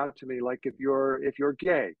pointed out to me, like, if you're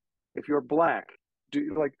gay, if you're black,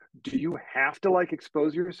 do you have to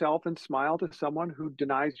expose yourself and smile to someone who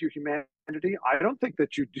denies your humanity? I don't think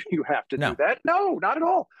that you have to do that. No, not at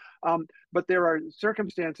all. But there are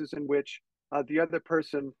circumstances in which the other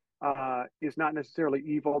person is not necessarily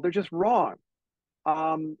evil. They're just wrong.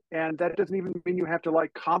 And that doesn't even mean you have to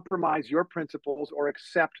compromise your principles or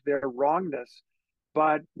accept their wrongness.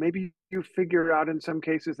 But maybe you figure out in some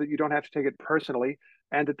cases that you don't have to take it personally,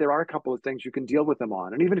 and that there are a couple of things you can deal with them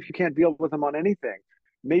on. And even if you can't deal with them on anything,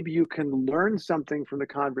 maybe you can learn something from the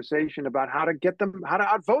conversation about how to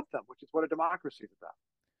outvote them, which is what a democracy is about.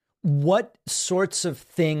 What sorts of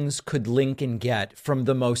things could Lincoln get from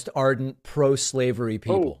the most ardent pro-slavery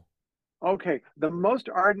people? Okay. The most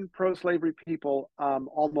ardent pro-slavery people,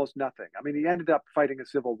 almost nothing. I mean, he ended up fighting a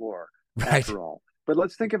civil war after all. But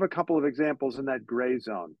let's think of a couple of examples in that gray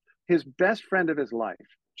zone. His best friend of his life,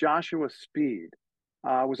 Joshua Speed,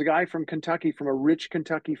 was a guy from Kentucky, from a rich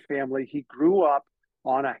Kentucky family. He grew up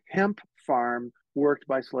on a hemp farm worked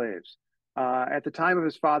by slaves. At the time of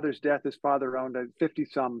his father's death, his father owned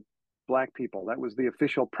 50-some black people. That was the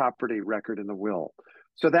official property record in the will.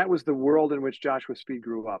 So that was the world in which Joshua Speed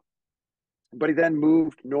grew up. But he then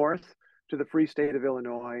moved north to the free state of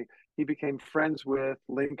Illinois. He became friends with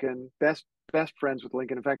Lincoln, best friends with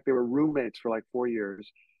Lincoln. In fact, they were roommates for like 4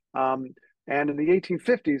 years. And in the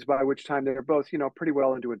 1850s, by which time they were both, pretty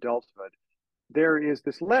well into adulthood, there is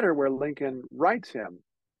this letter where Lincoln writes him,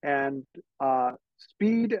 and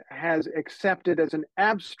Speed has accepted as an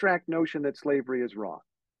abstract notion that slavery is wrong.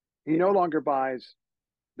 He no longer buys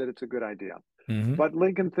that it's a good idea. Mm-hmm. But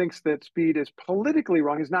Lincoln thinks that Speed is politically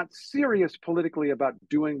wrong. He's not serious politically about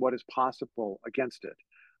doing what is possible against it,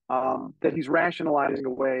 that he's rationalizing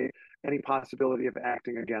away any possibility of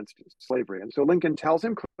acting against slavery. And so Lincoln tells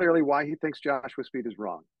him clearly why he thinks Joshua Speed is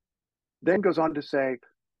wrong. Then goes on to say,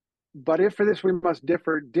 but if for this we must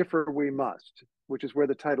differ we must, which is where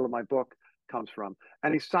the title of my book comes from.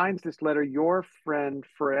 And he signs this letter, your friend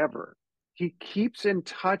forever. He keeps in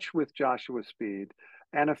touch with Joshua Speed.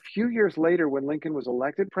 And a few years later, when Lincoln was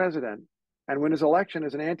elected president, and when his election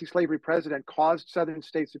as an anti-slavery president caused Southern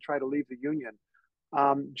states to try to leave the Union,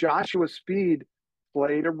 Joshua Speed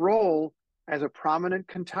played a role as a prominent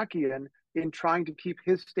Kentuckian in trying to keep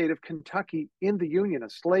his state of Kentucky in the Union, a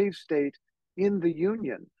slave state in the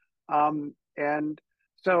Union. And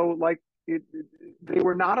so, they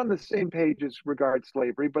were not on the same page as regards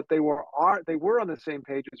slavery, but they were on the same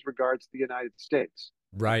page as regards the United States.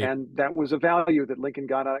 Right. And that was a value that Lincoln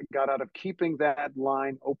got out of keeping that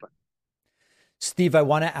line open. Steve, I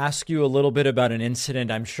want to ask you a little bit about an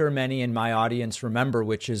incident I'm sure many in my audience remember,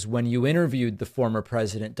 which is when you interviewed the former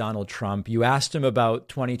president, Donald Trump. You asked him about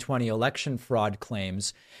 2020 election fraud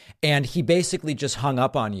claims, and he basically just hung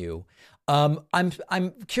up on you.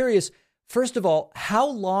 I'm curious, first of all, how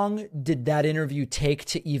long did that interview take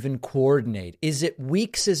to even coordinate? Is it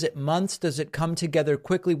weeks? Is it months? Does it come together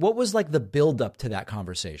quickly? What was like the buildup to that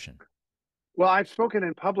conversation? Well, I've spoken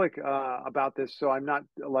in public about this, so I'm not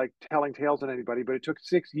like telling tales on anybody, but it took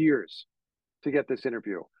 6 years to get this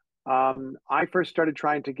interview. I first started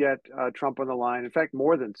trying to get Trump on the line, in fact,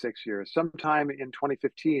 more than 6 years, sometime in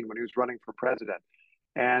 2015 when he was running for president.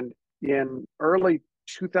 And in early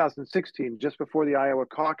 2016, just before the Iowa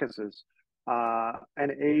caucuses,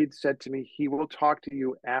 an aide said to me, he will talk to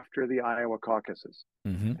you after the Iowa caucuses.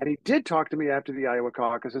 Mm-hmm. And he did talk to me after the Iowa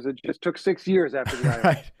caucuses. It just took 6 years after the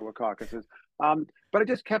Iowa caucuses. But I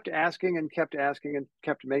just kept asking and kept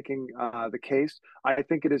making the case. I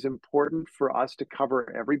think it is important for us to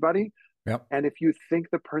cover everybody. Yep. And if you think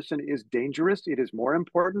the person is dangerous, it is more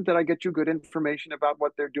important that I get you good information about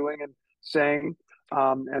what they're doing and saying,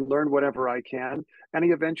 and learn whatever I can. And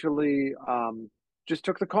he eventually just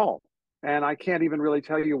took the call. And I can't even really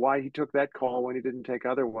tell you why he took that call when he didn't take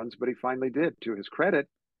other ones, but he finally did, to his credit,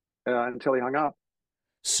 until he hung up.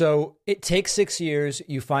 So it takes 6 years.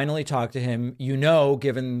 You finally talk to him. You know,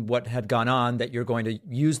 given what had gone on, that you're going to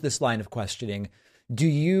use this line of questioning. Do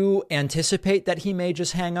you anticipate that he may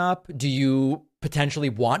just hang up? Do you potentially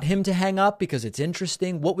want him to hang up because it's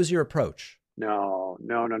interesting? What was your approach? No.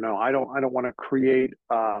 I don't want to create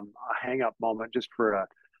a hang up moment just for a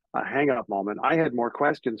hang up moment. I had more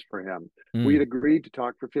questions for him. We had agreed to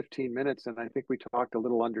talk for 15 minutes, and I think we talked a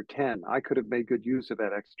little under 10. I could have made good use of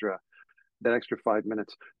that extra 5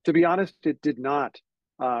 minutes. To be honest, it did not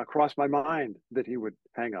cross my mind that he would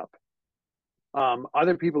hang up.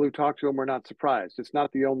 Other people who talked to him were not surprised. It's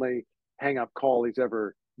not the only hang up call he's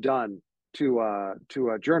ever done to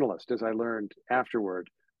a journalist, as I learned afterward.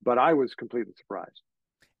 But I was completely surprised.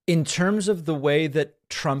 In terms of the way that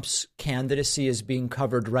Trump's candidacy is being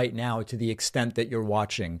covered right now, to the extent that you're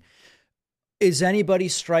watching, is anybody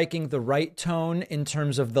striking the right tone in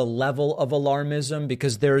terms of the level of alarmism?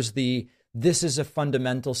 Because there's this is a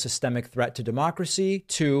fundamental systemic threat to democracy,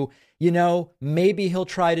 to, maybe he'll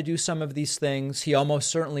try to do some of these things. He almost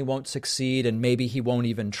certainly won't succeed, and maybe he won't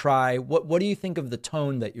even try. What do you think of the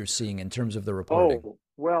tone that you're seeing in terms of the reporting? Oh,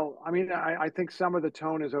 well, I mean, I think some of the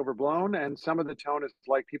tone is overblown, and some of the tone is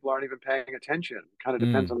like people aren't even paying attention. Kind of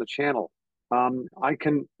depends on the channel. I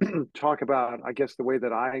can talk about, I guess, the way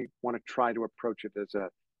that I want to try to approach it as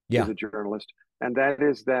a journalist, and that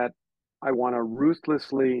is that I want to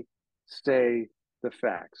ruthlessly say the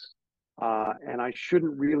facts. And I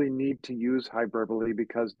shouldn't really need to use hyperbole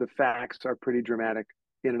because the facts are pretty dramatic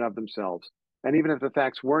in and of themselves. And even if the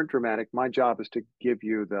facts weren't dramatic, my job is to give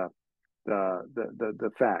you the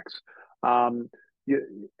facts.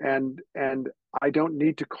 And I don't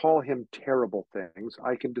need to call him terrible things.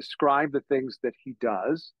 I can describe the things that he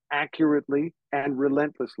does accurately and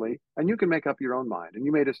relentlessly, and you can make up your own mind, and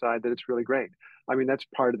you may decide that it's really great. I mean, that's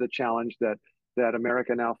part of the challenge that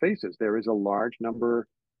America now faces. There is a large number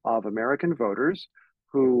of American voters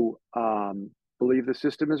who believe the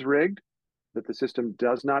system is rigged, that the system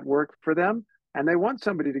does not work for them, and they want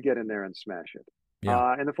somebody to get in there and smash it.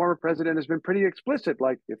 Yeah. And the former president has been pretty explicit,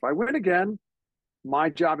 like, if I win again, my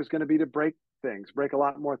job is going to be to break a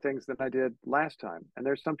lot more things than I did last time. And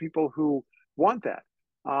there's some people who want that.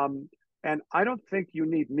 And I don't think you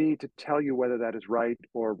need me to tell you whether that is right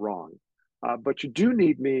or wrong. But you do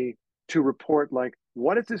need me to report, like,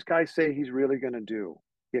 what does this guy say he's really going to do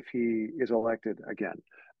if he is elected again?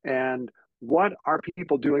 And what are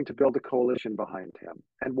people doing to build a coalition behind him?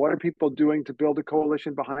 And what are people doing to build a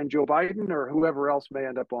coalition behind Joe Biden or whoever else may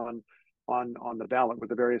end up on the ballot with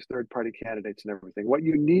the various third-party candidates and everything? What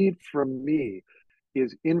you need from me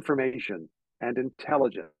is information and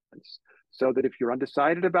intelligence, so that if you're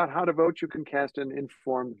undecided about how to vote, you can cast an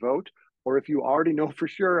informed vote. Or if you already know for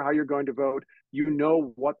sure how you're going to vote, you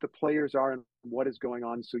know what the players are and what is going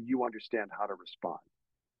on, so you understand how to respond.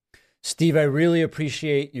 Steve, I really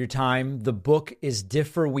appreciate your time. The book is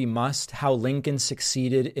Differ We Must, How Lincoln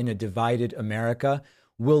Succeeded in a Divided America.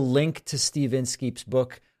 We'll link to Steve Inskeep's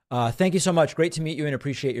book. Thank you so much. Great to meet you and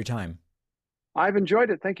appreciate your time. I've enjoyed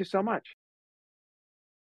it. Thank you so much.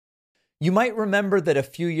 You might remember that a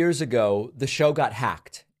few years ago, the show got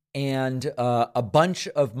hacked and a bunch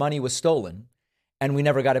of money was stolen and we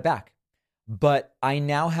never got it back. But I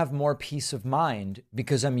now have more peace of mind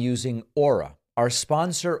because I'm using Aura. Our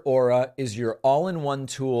sponsor, Aura, is your all-in-one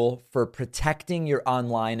tool for protecting your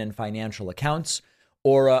online and financial accounts.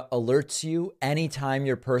 Aura alerts you anytime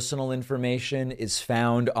your personal information is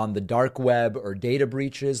found on the dark web or data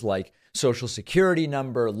breaches like social security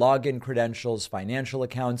number, login credentials, financial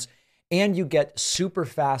accounts, and you get super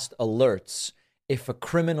fast alerts if a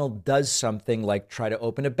criminal does something like try to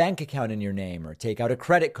open a bank account in your name or take out a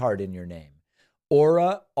credit card in your name.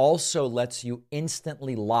 Aura also lets you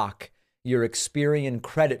instantly lock your Experian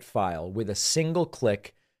credit file with a single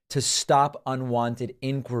click to stop unwanted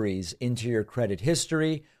inquiries into your credit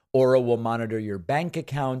history. Aura will monitor your bank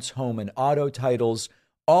accounts, home and auto titles.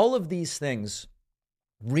 All of these things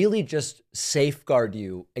really just safeguard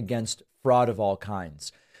you against fraud of all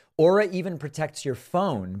kinds. Aura even protects your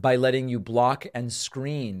phone by letting you block and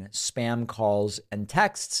screen spam calls and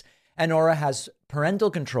texts. And Aura has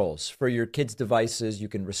parental controls for your kids' devices. You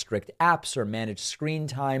can restrict apps or manage screen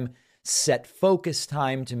time, set focus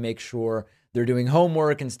time to make sure they're doing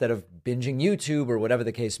homework instead of binging YouTube or whatever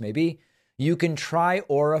the case may be. You can try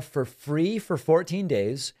Aura for free for 14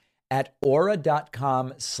 days at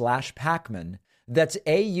aura.com/Pacman. That's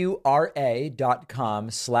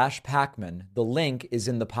AURA.com/Pacman. The link is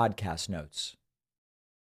in the podcast notes.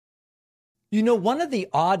 You know, one of the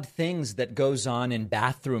odd things that goes on in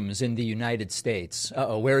bathrooms in the United States,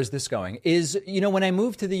 where is this going, is, when I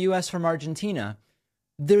moved to the U.S. from Argentina,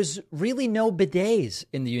 there's really no bidets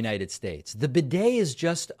in the United States. The bidet is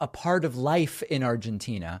just a part of life in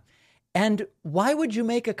Argentina. And why would you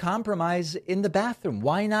make a compromise in the bathroom?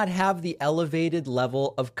 Why not have the elevated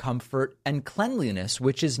level of comfort and cleanliness,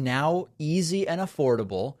 which is now easy and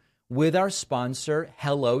affordable with our sponsor,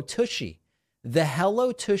 Hello Tushy? The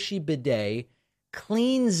Hello Tushy bidet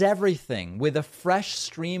cleans everything with a fresh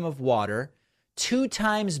stream of water, 2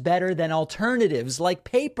 times better than alternatives like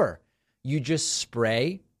paper. You just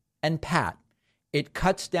spray and pat. It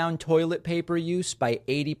cuts down toilet paper use by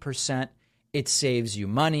 80%. It saves you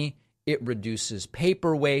money. It reduces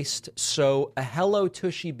paper waste. So a Hello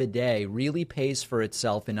Tushy bidet really pays for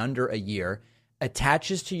itself in under a year.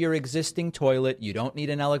 Attaches to your existing toilet. You don't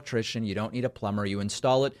need an electrician. You don't need a plumber. You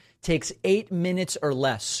install it. Takes 8 minutes or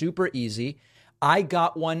less. Super easy. I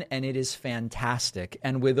got one and it is fantastic.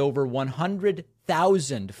 And with over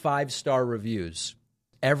 100,000 5-star reviews,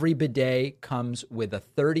 every bidet comes with a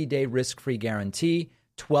 30-day risk-free guarantee,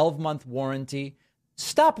 12-month warranty.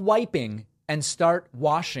 Stop wiping and start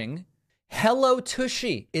washing. Hello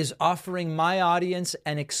Tushy is offering my audience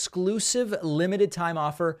an exclusive limited-time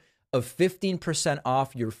offer of 15%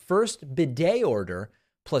 off your first bidet order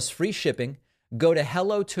plus free shipping. Go to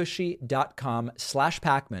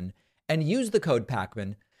hellotushy.com/Pacman and use the code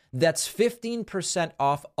Pacman. That's 15%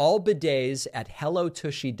 off all bidets at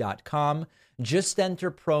hellotushy.com. Just enter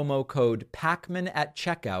promo code Pacman at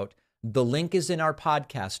checkout. The link is in our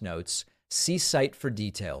podcast notes. See site for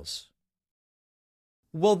details.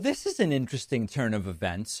 Well, this is an interesting turn of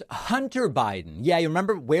events. Hunter Biden. Yeah, you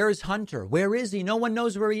remember, where is Hunter? Where is he? No one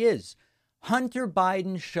knows where he is. Hunter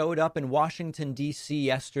Biden showed up in Washington, D.C.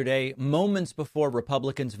 yesterday, moments before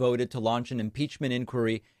Republicans voted to launch an impeachment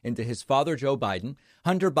inquiry into his father, Joe Biden.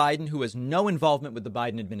 Hunter Biden, who has no involvement with the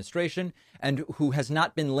Biden administration and who has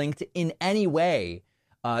not been linked in any way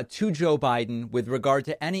to Joe Biden with regard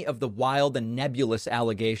to any of the wild and nebulous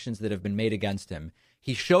allegations that have been made against him.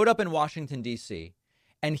 He showed up in Washington, D.C.,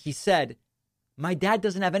 and he said, my dad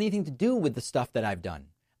doesn't have anything to do with the stuff that I've done.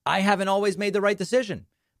 I haven't always made the right decision.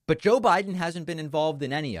 But Joe Biden hasn't been involved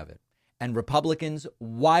in any of it. And Republicans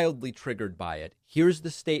wildly triggered by it. Here's the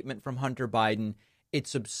statement from Hunter Biden.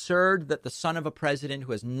 It's absurd that the son of a president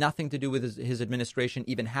who has nothing to do with his administration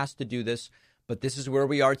even has to do this. But this is where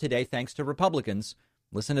we are today, thanks to Republicans.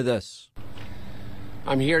 Listen to this.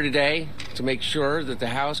 I'm here today to make sure that the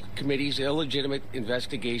House committee's illegitimate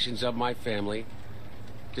investigations of my family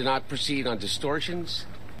do not proceed on distortions,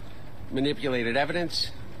 manipulated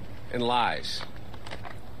evidence, and lies.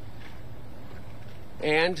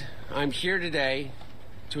 And I'm here today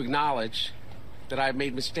to acknowledge that I've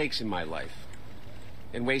made mistakes in my life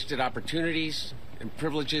and wasted opportunities and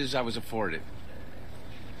privileges I was afforded.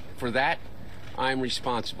 For that, I'm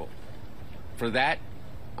responsible. For that,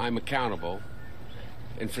 I'm accountable.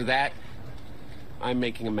 And for that, I'm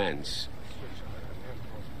making amends.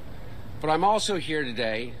 But I'm also here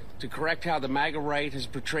today to correct how the MAGA right has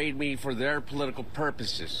portrayed me for their political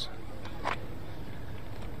purposes.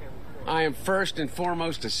 I am first and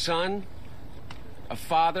foremost a son, a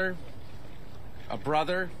father, a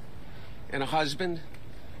brother, and a husband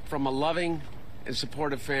from a loving and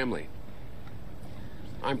supportive family.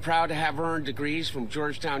 I'm proud to have earned degrees from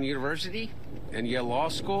Georgetown University and Yale Law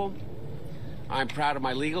School. I'm proud of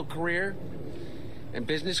my legal career and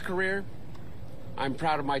business career. I'm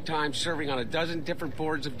proud of my time serving on a dozen different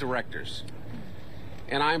boards of directors.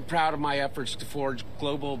 And I'm proud of my efforts to forge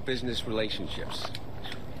global business relationships.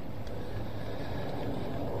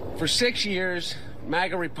 For 6 years,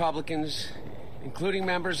 MAGA Republicans, including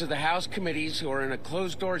members of the House committees who are in a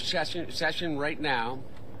closed-door session right now,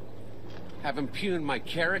 have impugned my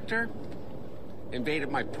character,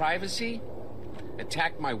 invaded my privacy,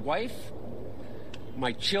 attacked my wife,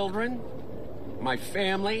 my children, my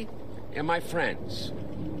family, and my friends.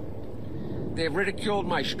 They have ridiculed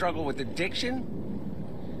my struggle with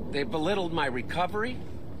addiction, they have belittled my recovery,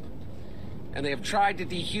 and they have tried to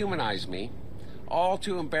dehumanize me, all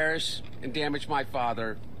to embarrass and damage my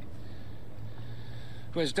father,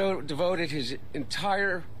 who has devoted his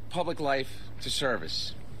entire public life to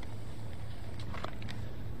service.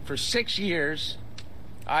 For 6 years,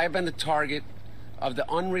 I have been the target of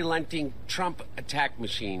the unrelenting Trump attack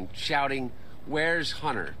machine, shouting, "Where's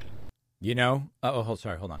Hunter?" You know?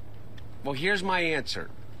 Sorry, hold on. Well, here's my answer.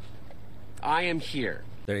 I am here.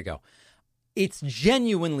 There you go. It's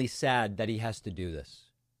genuinely sad that he has to do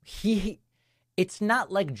this. It's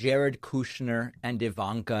not like Jared Kushner and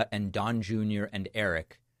Ivanka and Don Jr. and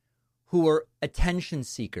Eric, who were attention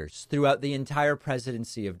seekers throughout the entire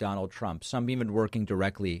presidency of Donald Trump, some even working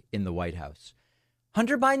directly in the White House.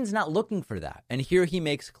 Hunter Biden's not looking for that. And here he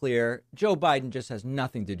makes clear Joe Biden just has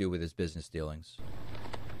nothing to do with his business dealings.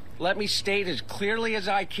 Let me state as clearly as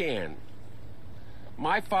I can.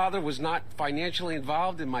 My father was not financially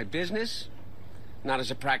involved in my business, not as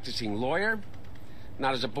a practicing lawyer,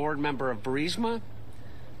 not as a board member of Burisma,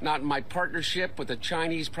 not in my partnership with a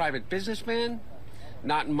Chinese private businessman,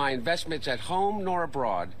 not in my investments at home nor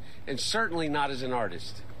abroad, and certainly not as an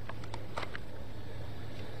artist.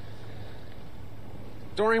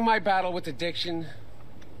 During my battle with addiction,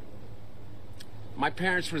 my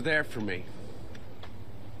parents were there for me.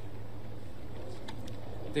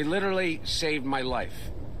 They literally saved my life.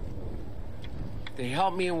 They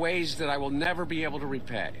helped me in ways that I will never be able to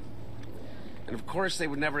repay. And of course, they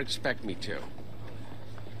would never expect me to.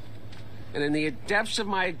 And in the depths of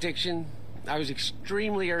my addiction, I was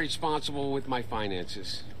extremely irresponsible with my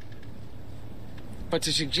finances. But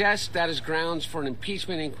to suggest that is grounds for an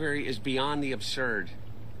impeachment inquiry is beyond the absurd.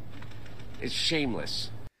 It's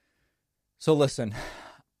shameless. So listen,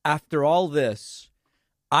 after all this,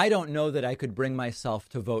 I don't know that I could bring myself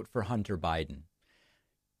to vote for Hunter Biden.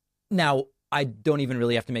 Now, I don't even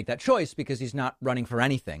really have to make that choice because he's not running for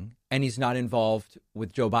anything and he's not involved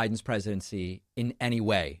with Joe Biden's presidency in any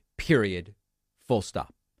way, period, full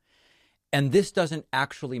stop. And this doesn't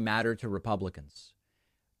actually matter to Republicans.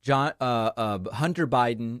 Hunter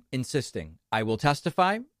Biden insisting, I will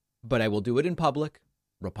testify, but I will do it in public.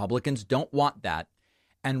 Republicans don't want that.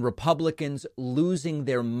 And Republicans losing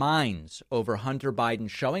their minds over Hunter Biden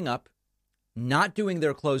showing up, not doing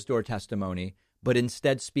their closed-door testimony, but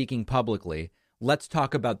instead speaking publicly. Let's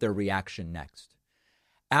talk about their reaction next.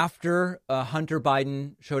 After Hunter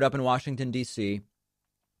Biden showed up in Washington, D.C.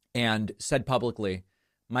 and said publicly,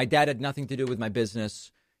 my dad had nothing to do with my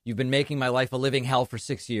business. You've been making my life a living hell for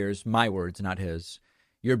 6 years. My words, not his.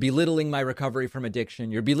 You're belittling my recovery from addiction.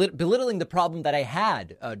 You're belittling the problem that I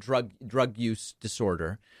had, drug use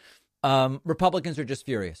disorder. Republicans are just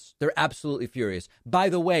furious. They're absolutely furious. By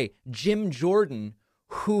the way, Jim Jordan,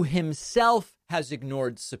 who himself has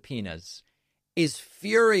ignored subpoenas, is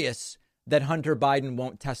furious that Hunter Biden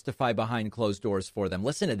won't testify behind closed doors for them.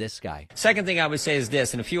 Listen to this guy. Second thing I would say is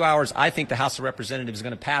this. In a few hours, I think the House of Representatives is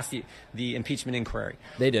going to pass the impeachment inquiry.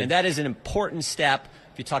 They did. And that is an important step.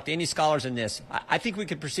 If you talk to any scholars in this, I think we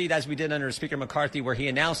could proceed as we did under Speaker McCarthy, where he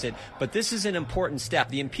announced it. But this is an important step.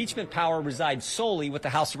 The impeachment power resides solely with the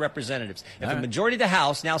House of Representatives. If a majority of the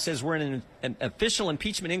House now says we're in an official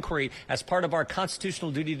impeachment inquiry as part of our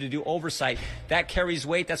constitutional duty to do oversight, that carries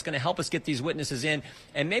weight. That's going to help us get these witnesses in.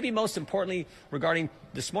 And maybe most importantly, regarding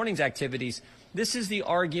this morning's activities, this is the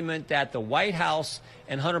argument that the White House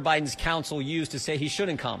and Hunter Biden's counsel used to say he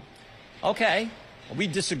shouldn't come. Okay, we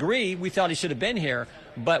disagree. We thought he should have been here.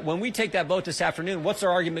 But when we take that vote this afternoon, what's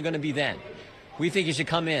our argument going to be then? We think he should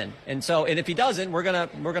come in. And if he doesn't, we're going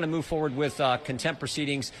to move forward with contempt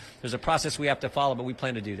proceedings. There's a process we have to follow, but we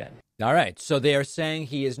plan to do that. All right. So they are saying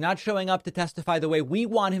he is not showing up to testify the way we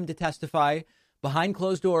want him to testify, behind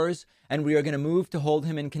closed doors, and we are going to move to hold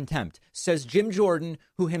him in contempt, says Jim Jordan,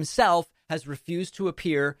 who himself has refused to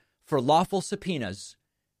appear for lawful subpoenas.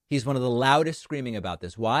 He's one of the loudest screaming about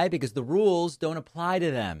this. Why? Because the rules don't apply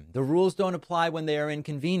to them. The rules don't apply when they are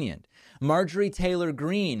inconvenient. Marjorie Taylor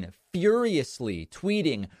Greene furiously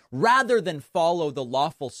tweeting, rather than follow the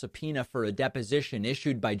lawful subpoena for a deposition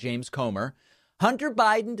issued by James Comer, Hunter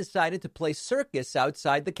Biden decided to play circus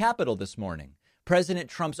outside the Capitol this morning. President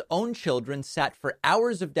Trump's own children sat for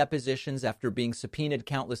hours of depositions after being subpoenaed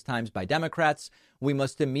countless times by Democrats. We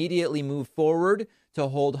must immediately move forward to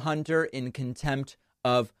hold Hunter in contempt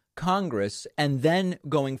of Congress, and then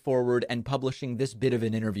going forward and publishing this bit of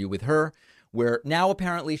an interview with her, where now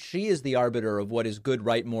apparently she is the arbiter of what is good,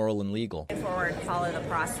 right, moral, and legal. Forward, follow the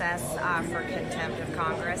process for contempt of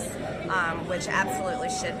Congress, which absolutely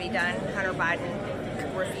should be done. Hunter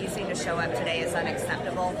Biden refusing to show up today is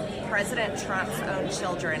unacceptable. President Trump's own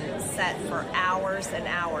children sat for hours and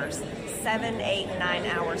hours, 7, 8, 9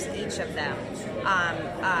 hours each of them,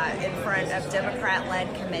 in front of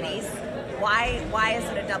Democrat-led committees. Why is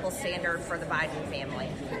it a double standard for the Biden family?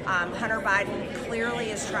 Hunter Biden clearly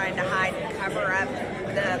is trying to hide and cover up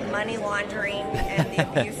the money laundering and the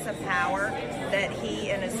abuse of power that he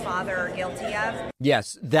and his father are guilty of.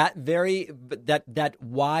 Yes, that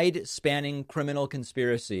wide spanning criminal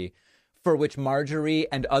conspiracy for which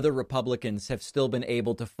Marjorie and other Republicans have still been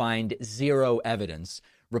able to find zero evidence.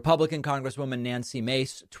 Republican Congresswoman Nancy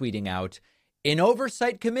Mace tweeting out, in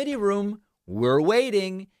oversight committee room, we're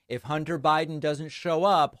waiting. If Hunter Biden doesn't show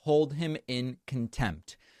up, hold him in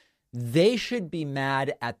contempt. They should be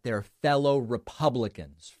mad at their fellow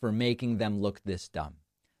Republicans for making them look this dumb.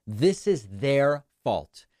 This is their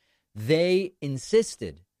fault. They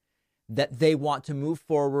insisted that they want to move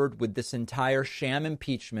forward with this entire sham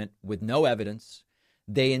impeachment with no evidence.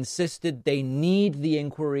 They insisted they need the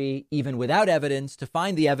inquiry, even without evidence, to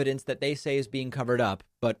find the evidence that they say is being covered up.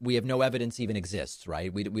 But we have no evidence even exists,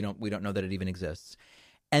 right? We don't know that it even exists.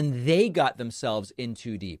 And they got themselves in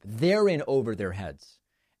too deep. They're in over their heads,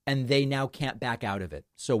 and they now can't back out of it.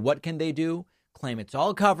 So what can they do? Claim it's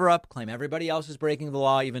all cover up, claim everybody else is breaking the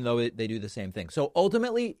law, even though they do the same thing. So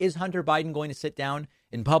ultimately, is Hunter Biden going to sit down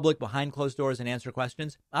in public behind closed doors and answer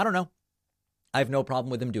questions? I don't know. I have no problem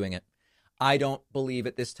with him doing it. I don't believe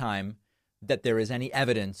at this time that there is any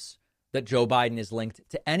evidence that Joe Biden is linked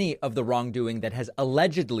to any of the wrongdoing that has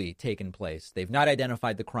allegedly taken place. They've not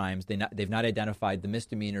identified the crimes. They've not identified the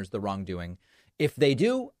misdemeanors, the wrongdoing. If they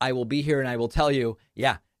do, I will be here and I will tell you,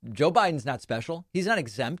 yeah, Joe Biden's not special. He's not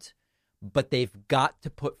exempt, but they've got to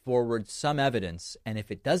put forward some evidence. And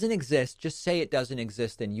if it doesn't exist, just say it doesn't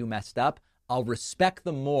exist and you messed up. I'll respect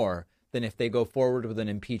them more than if they go forward with an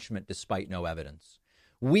impeachment despite no evidence.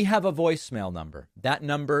 We have a voicemail number. That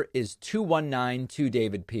number is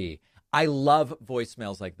 219-2-DAVID-P. I love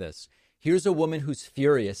voicemails like this. Here's a woman who's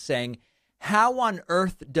furious saying, how on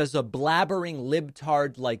earth does a blabbering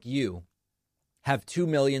libtard like you have 2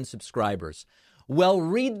 million subscribers? Well,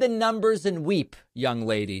 read the numbers and weep, young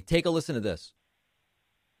lady. Take a listen to this.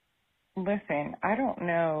 Listen, I don't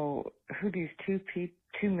know who these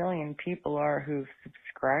 2 million people are who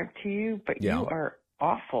subscribe to you, but you are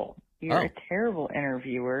awful. You're a terrible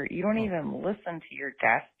interviewer. You don't even listen to your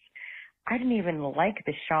guests. I didn't even like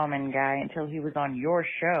the shaman guy until he was on your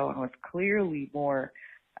show and was clearly more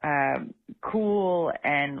cool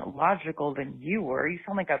and logical than you were. You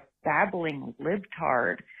sound like a babbling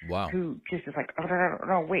libtard who just is like, oh,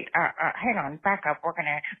 no, wait, hang on, back up. We're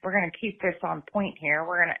gonna keep this on point here.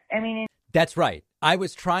 That's right. I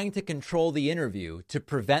was trying to control the interview to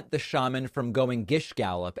prevent the shaman from going gish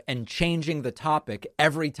gallop and changing the topic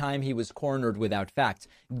every time he was cornered without facts.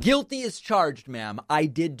 Guilty as charged, ma'am. I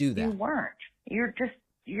did do that. You weren't.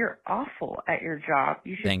 You're awful at your job.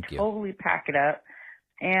 You should Thank you. Totally pack it up.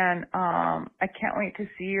 And I can't wait to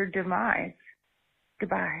see your demise.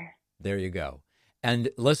 Goodbye. There you go.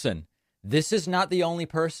 And listen, this is not the only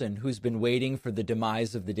person who's been waiting for the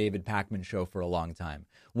demise of the David Pakman Show for a long time.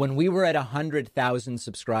 When we were at 100,000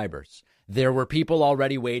 subscribers, there were people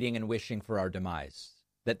already waiting and wishing for our demise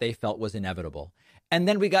that they felt was inevitable. And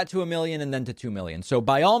then we got to 1 million and then to 2 million. So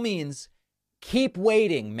by all means, keep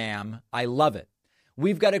waiting, ma'am. I love it.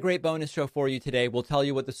 We've got a great bonus show for you today. We'll tell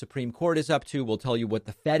you what the Supreme Court is up to. We'll tell you what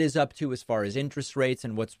the Fed is up to as far as interest rates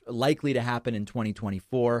and what's likely to happen in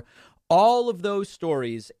 2024. All of those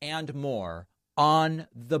stories and more on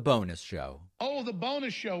the bonus show. Oh, the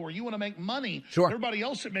bonus show where you want to make money. Sure. Everybody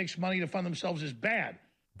else that makes money to fund themselves is bad.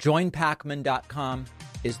 JoinPakman.com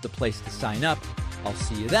is the place to sign up. I'll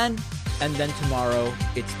see you then. And then tomorrow,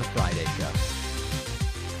 it's the Friday show.